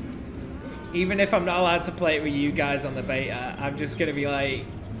 Even if I'm not allowed to play it with you guys on the beta, I'm just gonna be like,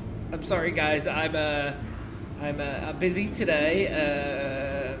 I'm sorry guys, I'm busy today,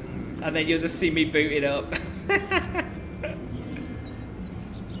 and then you'll just see me booted up.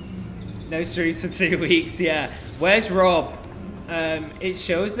 No streams for 2 weeks. Yeah. Where's Rob? It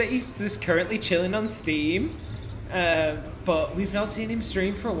shows that he's just currently chilling on Steam, but we've not seen him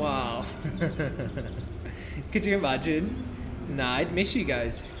stream for a while. Could you imagine? Nah, I'd miss you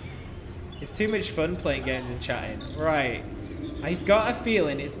guys. It's too much fun playing games and chatting. Right. I got a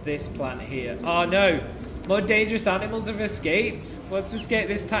feeling it's this plant here. Oh no! More dangerous animals have escaped. What's escaped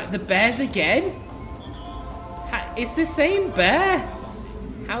this time? The bears again? It's the same bear!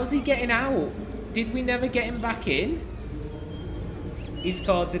 How's he getting out? Did we never get him back in? He's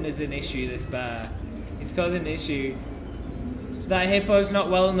causing us an issue, this bear. He's causing an issue. That hippo's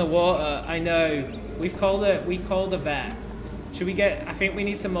not well in the water. I know. We called a vet. Should we get... I think we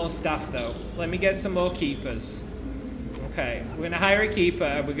need some more staff, though. Let me get some more keepers. Okay. We're going to hire a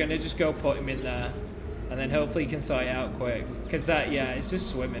keeper. We're going to just go put him in there. And then hopefully he can sort it out quick. Because that, yeah, it's just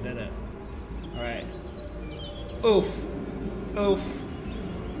swimming, isn't it? Alright. Oof. Oof.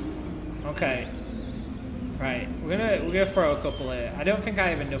 Okay. Right. We're gonna throw a couple here. I don't think I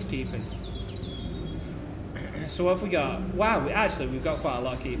have enough keepers. So what have we got? Wow, we've got quite a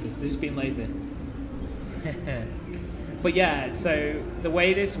lot of keepers. They've just been lazy. But yeah, so the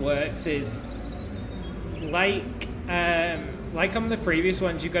way this works is like on the previous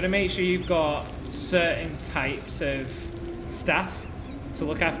ones, you've got to make sure you've got certain types of staff to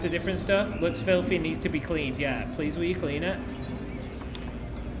look after different stuff. Looks filthy, needs to be cleaned. Yeah, please will you clean it?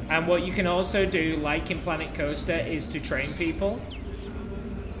 And what you can also do, like in Planet Coaster, is to train people.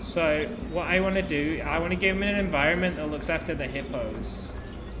 So what I want to do, I want to give them an environment that looks after the hippos.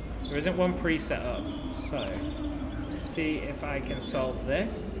 There isn't one preset up, so see if I can solve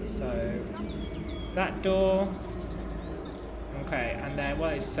this. So that door. Okay, and then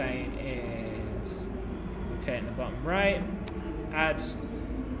what it's saying is, okay, in the bottom right, add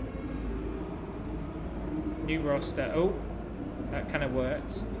new roster. Oh, that kind of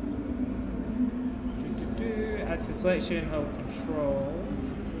worked. Add to selection, hold control.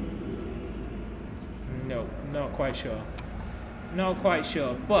 No, not quite sure. Not quite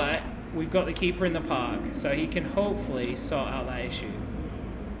sure, but we've got the keeper in the park, so he can hopefully sort out that issue.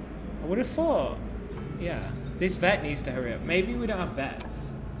 I would have thought, yeah, this vet needs to hurry up. Maybe we don't have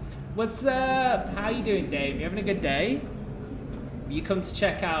vets. What's up? How you doing, Dave? You having a good day? You come to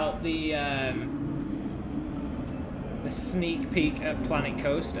check out the sneak peek at Planet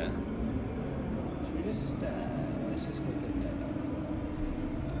Coaster. Should we just let's just quickly get that as well.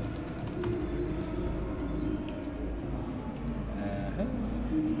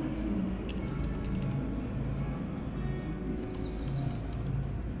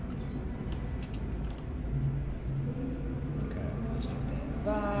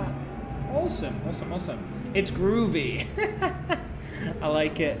 Awesome. It's groovy. I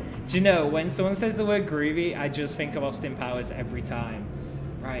like it. Do you know, when someone says the word groovy, I just think of Austin Powers every time.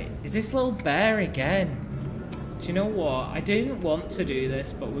 Right, is this little bear again? Do you know what? I didn't want to do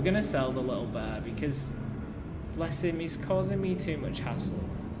this, but we're going to sell the little bear because, bless him, he's causing me too much hassle.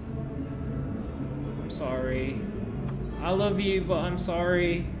 I'm sorry. I love you, but I'm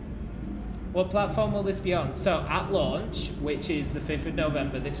sorry. What platform will this be on? So at launch, which is the 5th of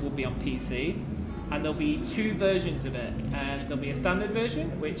November, this will be on PC. And there'll be two versions of it. There'll be a standard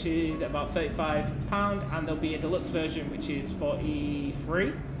version, which is about £35, and there'll be a deluxe version, which is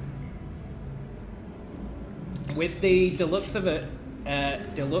 $43. With the deluxe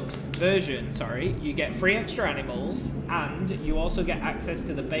version, sorry, you get 3 extra animals, and you also get access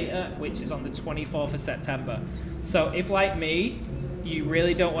to the beta, which is on the 24th of September. So if, like me, you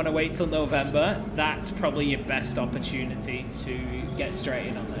really don't want to wait till November, that's probably your best opportunity to get straight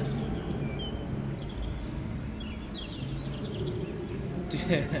in on this.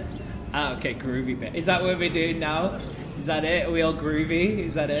 Ah, okay, groovy bit. Is that what we're doing now? Is that it? Are we all groovy?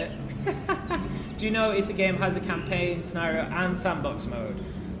 Is that it? Do you know if the game has a campaign, scenario, and sandbox mode?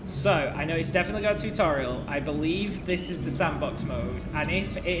 So, I know it's definitely got a tutorial. I believe this is the sandbox mode. And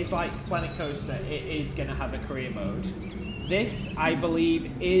if it is like Planet Coaster, it is going to have a career mode. This, I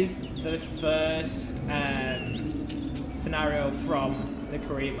believe, is the first scenario from the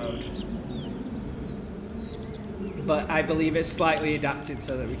career mode. But I believe it's slightly adapted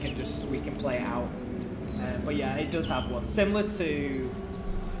so that we can play it out. But yeah, it does have one. Similar to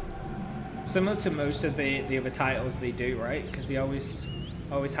most of the other titles they do, right? Because they always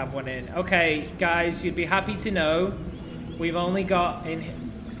have one in. Okay, guys, you'd be happy to know we've only got in.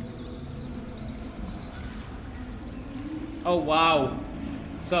 Oh wow!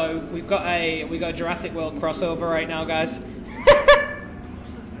 So we got a Jurassic World crossover right now, guys.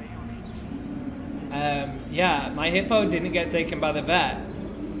 Yeah, my hippo didn't get taken by the vet.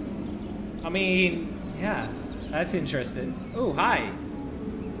 I mean, yeah, that's interesting. Oh, hi.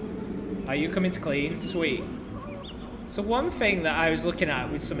 Are you coming to clean? Sweet. So one thing that I was looking at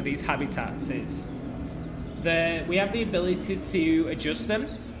with some of these habitats is that we have the ability to adjust them.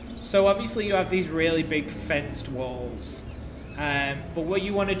 So obviously you have these really big fenced walls. But what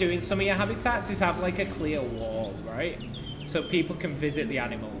you want to do in some of your habitats is have like a clear wall, right? So people can visit the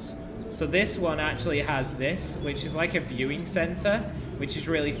animals. So this one actually has this, which is like a viewing center, which is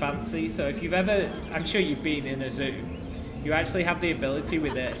really fancy. So if you've ever, I'm sure you've been in a zoo, you actually have the ability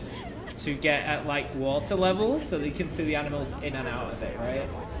with this to get at like water level so they can see the animals in and out of it, right?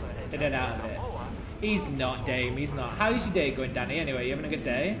 In and out of it. He's not, Dame, he's not. How's your day going, Danny? Anyway, you having a good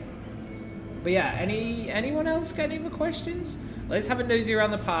day? But yeah, anyone else got any other questions? Let's have a nosy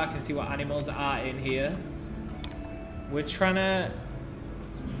around the park and see what animals are in here. We're trying to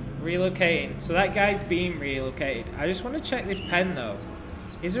relocate. So that guy's being relocated. I just want to check this pen though.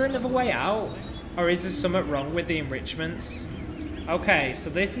 Is there another way out? Or is there something wrong with the enrichments? Okay,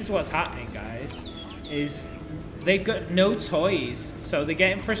 so this is what's happening, guys. Is they've got no toys. So they're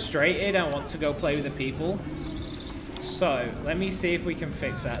getting frustrated and want to go play with the people. So let me see if we can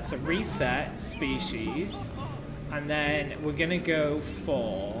fix that. So reset species. And then we're going to go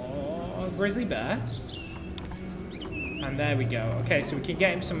for grizzly bear. And there we go. Okay, so we can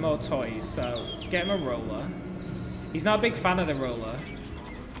get him some more toys. So let's get him a roller. He's not a big fan of the roller.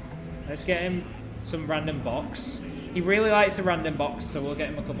 Let's get him some random box. He really likes a random box, so we'll get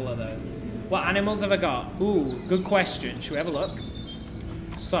him a couple of those. What animals have I got? Ooh, good question. Should we have a look?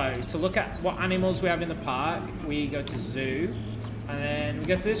 So, to look at what animals we have in the park, we go to zoo. And then we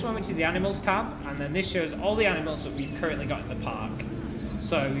go to this one, which is the animals tab. And then this shows all the animals that we've currently got in the park.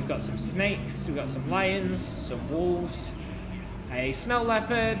 So we've got some snakes, we've got some lions, some wolves, a snow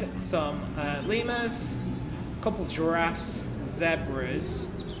leopard, some lemurs, a couple giraffes, zebras,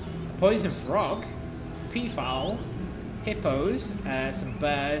 a poison frog, peafowl, hippos, some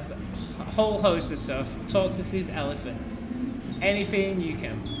bears, a whole host of stuff, tortoises, elephants, anything you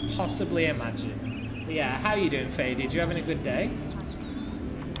can possibly imagine. But yeah, how you doing, Faded? You having a good day?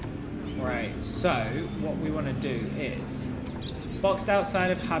 Right, so what we want to do is boxed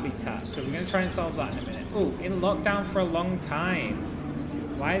outside of habitat, so we're going to try and solve that in a minute. Oh, in lockdown for a long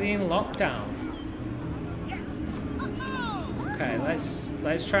time. Why are they in lockdown? Okay,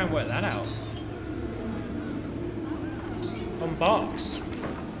 let's try and work that out. Unbox.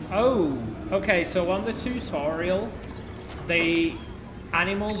 Oh, okay, so on the tutorial, the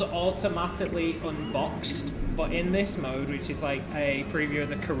animals automatically unboxed, but in this mode, which is like a preview of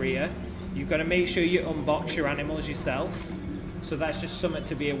the career, you've got to make sure you unbox your animals yourself. So that's just something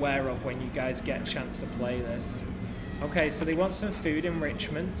to be aware of when you guys get a chance to play this. Okay, so they want some food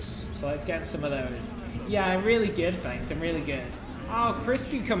enrichments. So let's get some of those. Yeah, I'm really good, thanks. I'm really good. Oh,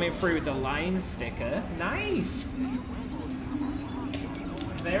 Crispy coming through with the lion sticker. Nice.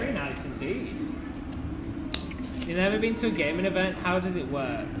 Very nice indeed. You've never been to a gaming event? How does it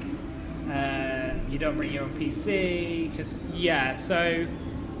work? You don't bring your own PC? Because, yeah, so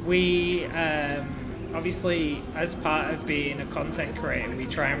we... obviously, as part of being a content creator, we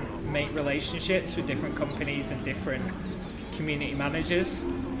try and make relationships with different companies and different community managers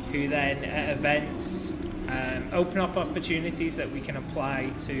who then at events open up opportunities that we can apply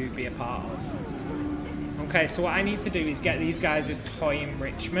to be a part of. Okay, so what I need to do is get these guys a toy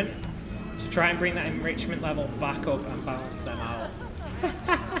enrichment to try and bring that enrichment level back up and balance them out.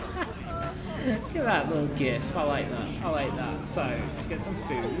 Look at that little gif. I like that. I like that. So, let's get some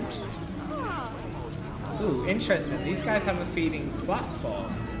food. Ooh, interesting. These guys have a feeding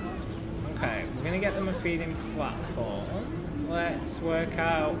platform. Okay, we're going to get them a feeding platform. Let's work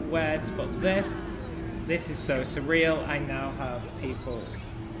out where to put this. This is so surreal. I now have people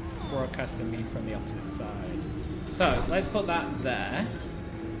broadcasting me from the opposite side. So, let's put that there.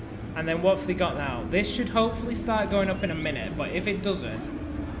 And then what have they got now? This should hopefully start going up in a minute, but if it doesn't,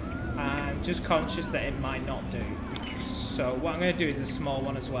 I'm just conscious that it might not do. So what I'm going to do is a small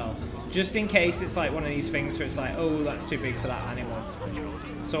one as well. Just in case it's like one of these things where it's like, oh, that's too big for that animal.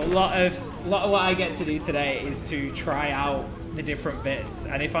 So a lot of what I get to do today is to try out the different bits.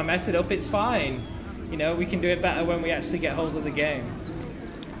 And if I mess it up, it's fine. You know, we can do it better when we actually get hold of the game.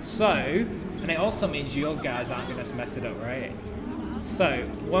 So, and it also means you guys aren't going to mess it up, right? So,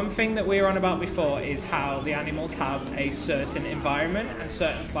 one thing that we were on about before is how the animals have a certain environment and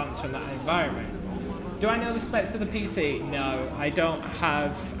certain plants from that environment. Do I know the specs of the PC? No, I don't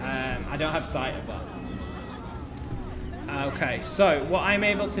have sight of that. Okay, so what I'm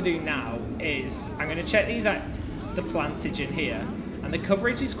able to do now is I'm going to check these at the plantage in here, and the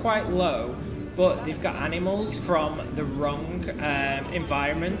coverage is quite low, but they've got animals from the wrong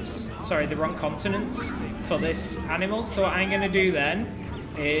environments, sorry, the wrong continents for this animal. So what I'm going to do then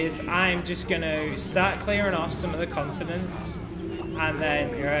is I'm just going to start clearing off some of the continents, and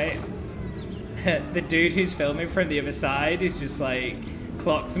then, right, the dude who's filming from the other side is just like,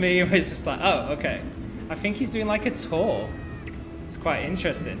 clocked me and was just like, oh, okay. I think he's doing like a tour. It's quite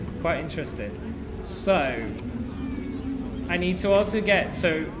interesting, quite interesting. So, I need to also get,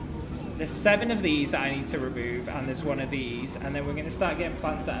 so there's 7 of these that I need to remove, and there's 1 of these, and then we're going to start getting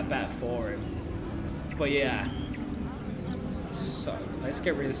plants that are better for him. But yeah. So, let's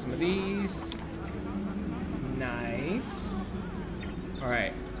get rid of some of these. Nice.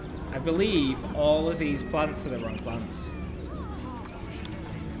 Alright. I believe all of these plants are the wrong plants.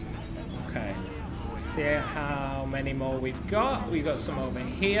 Okay. See how many more we've got. We've got some over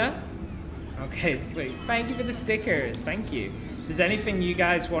here. Okay, sweet. Thank you for the stickers. Thank you. If there's anything you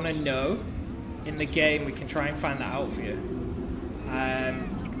guys want to know in the game, we can try and find that out for you.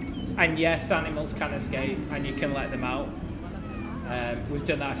 And yes, animals can escape and you can let them out. We've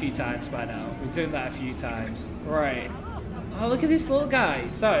done that a few times by now. We've done that a few times. Right. Oh, look at this little guy.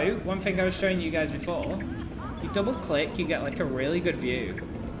 So, one thing I was showing you guys before, you double click, you get like a really good view.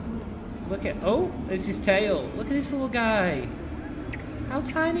 Look at, oh, there's his tail. Look at this little guy. How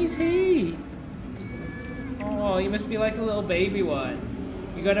tiny is he? Oh, he must be like a little baby one.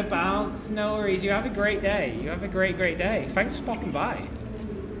 You gotta bounce, no worries. You have a great day. You have a great, great day. Thanks for popping by.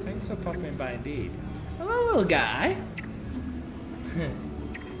 Thanks for popping by indeed. Hello, little guy.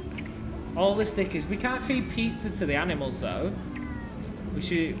 All the stickers. We can't feed pizza to the animals though. We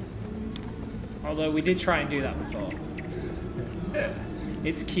should, although we did try and do that before.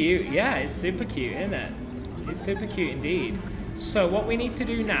 It's cute. Yeah, it's super cute, isn't it? It's super cute indeed. So what we need to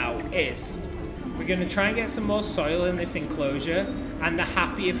do now is we're going to try and get some more soil in this enclosure, and they're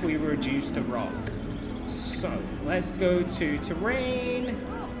happy if we reduce the rock. So let's go to terrain.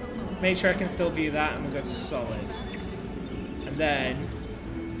 Make sure I can still view that, and we'll go to solid. And then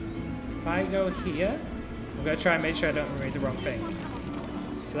if I go here, I'm going to try and make sure I don't remove the wrong thing.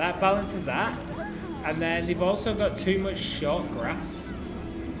 So that balances that. And then they've also got too much short grass.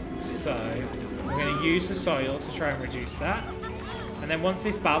 So we're going to use the soil to try and reduce that. And then once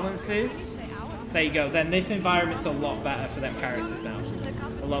this balances, there you go. Then this environment's a lot better for them characters now.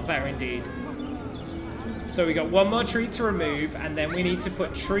 A lot better indeed. So we got 1 more tree to remove, and then we need to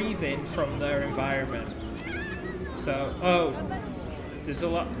put trees in from their environment. So, oh, there's a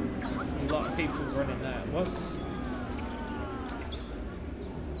lot of people running there.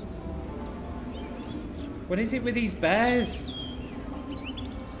 What is it with these bears?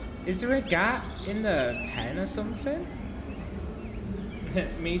 Is there a gap in the pen or something?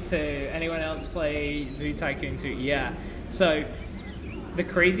 Me too. Anyone else play Zoo Tycoon 2? Yeah. So, the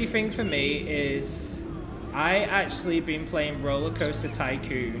crazy thing for me is I actually been playing Roller Coaster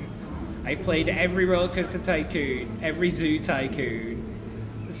Tycoon. I've played every Roller Coaster Tycoon, every Zoo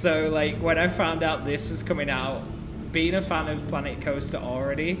Tycoon. So, like, when I found out this was coming out, being a fan of Planet Coaster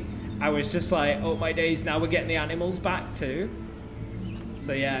already, I was just like, oh my days, now we're getting the animals back too.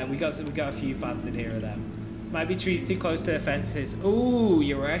 So yeah, we got a few fans in here of them. Might be trees too close to the fences. Ooh,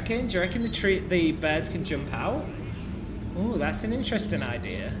 you reckon? Do you reckon the bears can jump out? Ooh, that's an interesting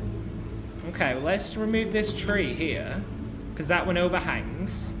idea. Okay, well, let's remove this tree here, because that one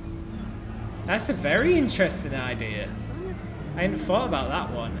overhangs. That's a very interesting idea. I hadn't thought about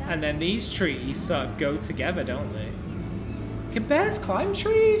that one. And then these trees sort of go together, don't they? Can bears climb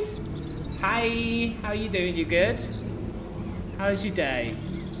trees? Hi, how you doing? You good? How's your day?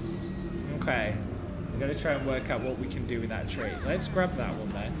 Okay, we're gonna try and work out what we can do with that tree. Let's grab that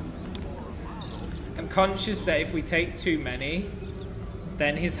one then. I'm conscious that if we take too many,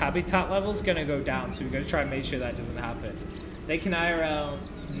 then his habitat level's gonna go down, so we're gonna try and make sure that doesn't happen. They can IRL,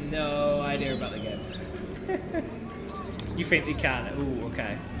 no idea about the game. You think they can? Ooh,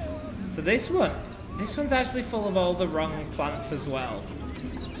 okay. So this one's actually full of all the wrong plants as well.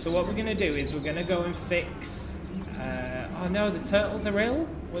 So what we're going to do is we're going to go and fix... oh no, the turtles are ill?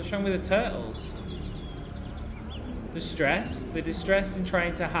 What's wrong with the turtles? The stress? They're distressed and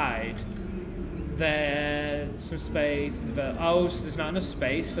trying to hide. There's some space. Oh, so there's not enough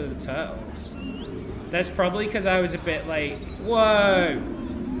space for the turtles. That's probably because I was a bit like, whoa!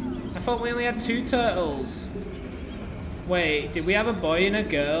 I thought we only had 2 turtles. Wait, did we have a boy and a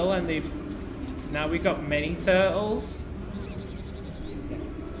girl and now we've got many turtles?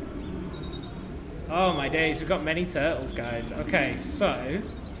 Oh my days, we've got many turtles, guys. Okay, so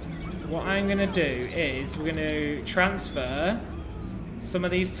what I'm gonna do is we're gonna transfer some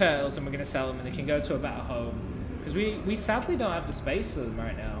of these turtles and we're gonna sell them and they can go to a better home. Because we sadly don't have the space for them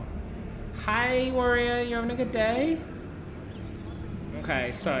right now. Hi, warrior, you having a good day?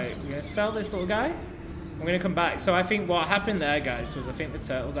 Okay, so we're gonna sell this little guy. We're gonna come back. So I think what happened there, guys, was I think the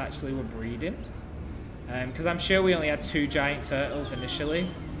turtles actually were breeding. Because I'm sure we only had 2 giant turtles initially.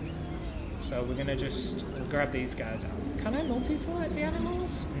 So we're gonna just grab these guys out. Can I multi-select the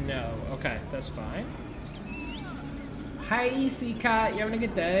animals? No. Okay, that's fine. Hi, Sea Cat. You having a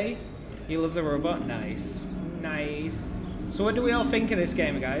good day? You love the robot? Nice. Nice. So what do we all think of this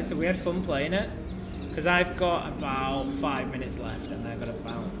game, guys? Have we had fun playing it? Because I've got about 5 minutes left and I've got to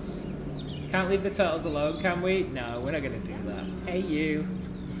bounce. Can't leave the turtles alone, can we? No, we're not going to do that. Hey, you.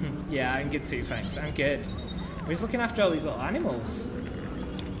 Yeah, I'm good too, thanks. I'm good. We're just looking after all these little animals.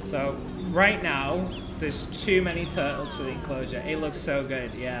 So, right now, there's too many turtles for the enclosure. It looks so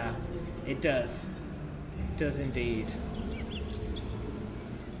good, yeah. It does. It does indeed.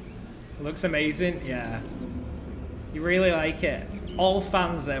 It looks amazing, yeah. You really like it. All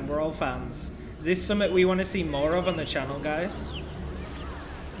fans then, we're all fans. Is this something we want to see more of on the channel, guys?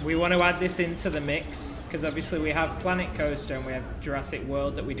 We want to add this into the mix, because obviously we have Planet Coaster and we have Jurassic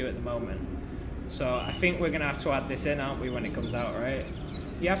World that we do at the moment. So I think we're going to have to add this in, aren't we, when it comes out, right?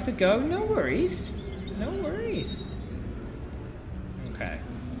 You have to go? No worries. No worries. Okay.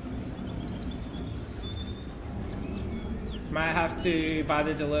 Might have to buy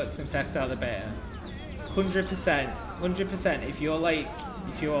the deluxe and test out the beta. 100%. 100%. If you're like,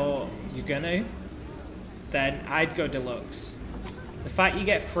 you're gonna, then I'd go deluxe. The fact you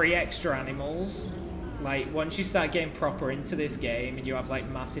get 3 extra animals, like once you start getting proper into this game and you have like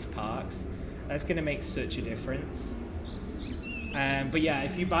massive parks, that's gonna make such a difference. But yeah,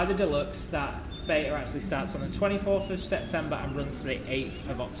 if you buy the deluxe, that beta actually starts on the 24th of September and runs to the 8th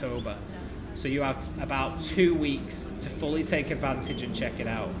of October. So you have about 2 weeks to fully take advantage and check it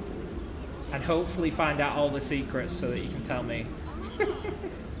out. And hopefully find out all the secrets so that you can tell me.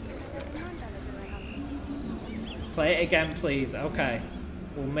 Play it again, please. Okay.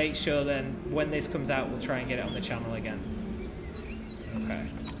 We'll make sure then, when this comes out, we'll try and get it on the channel again. Okay.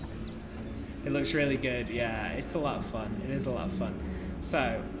 It looks really good. Yeah, it's a lot of fun. It is a lot of fun.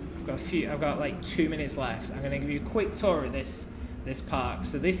 So, I've got like 2 minutes left. I'm going to give you a quick tour of this park.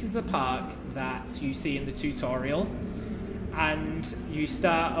 So this is the park that you see in the tutorial. And you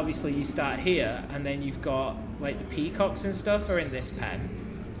start, obviously you start here, and then you've got like the peacocks and stuff are in this pen.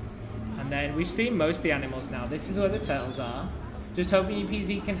 And then we've seen most of the animals now. This is where the turtles are. Just hoping your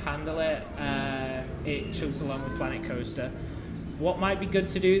PC can handle it. It chugs along with Planet Coaster. What might be good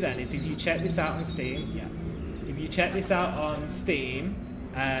to do then is if you check this out on Steam, if you check this out on Steam,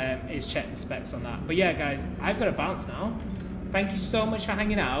 is check the specs on that. But yeah, guys, I've got to bounce now. Thank you so much for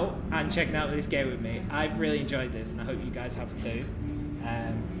hanging out and checking out this game with me. I've really enjoyed this, and I hope you guys have too.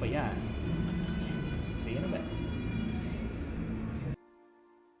 But yeah,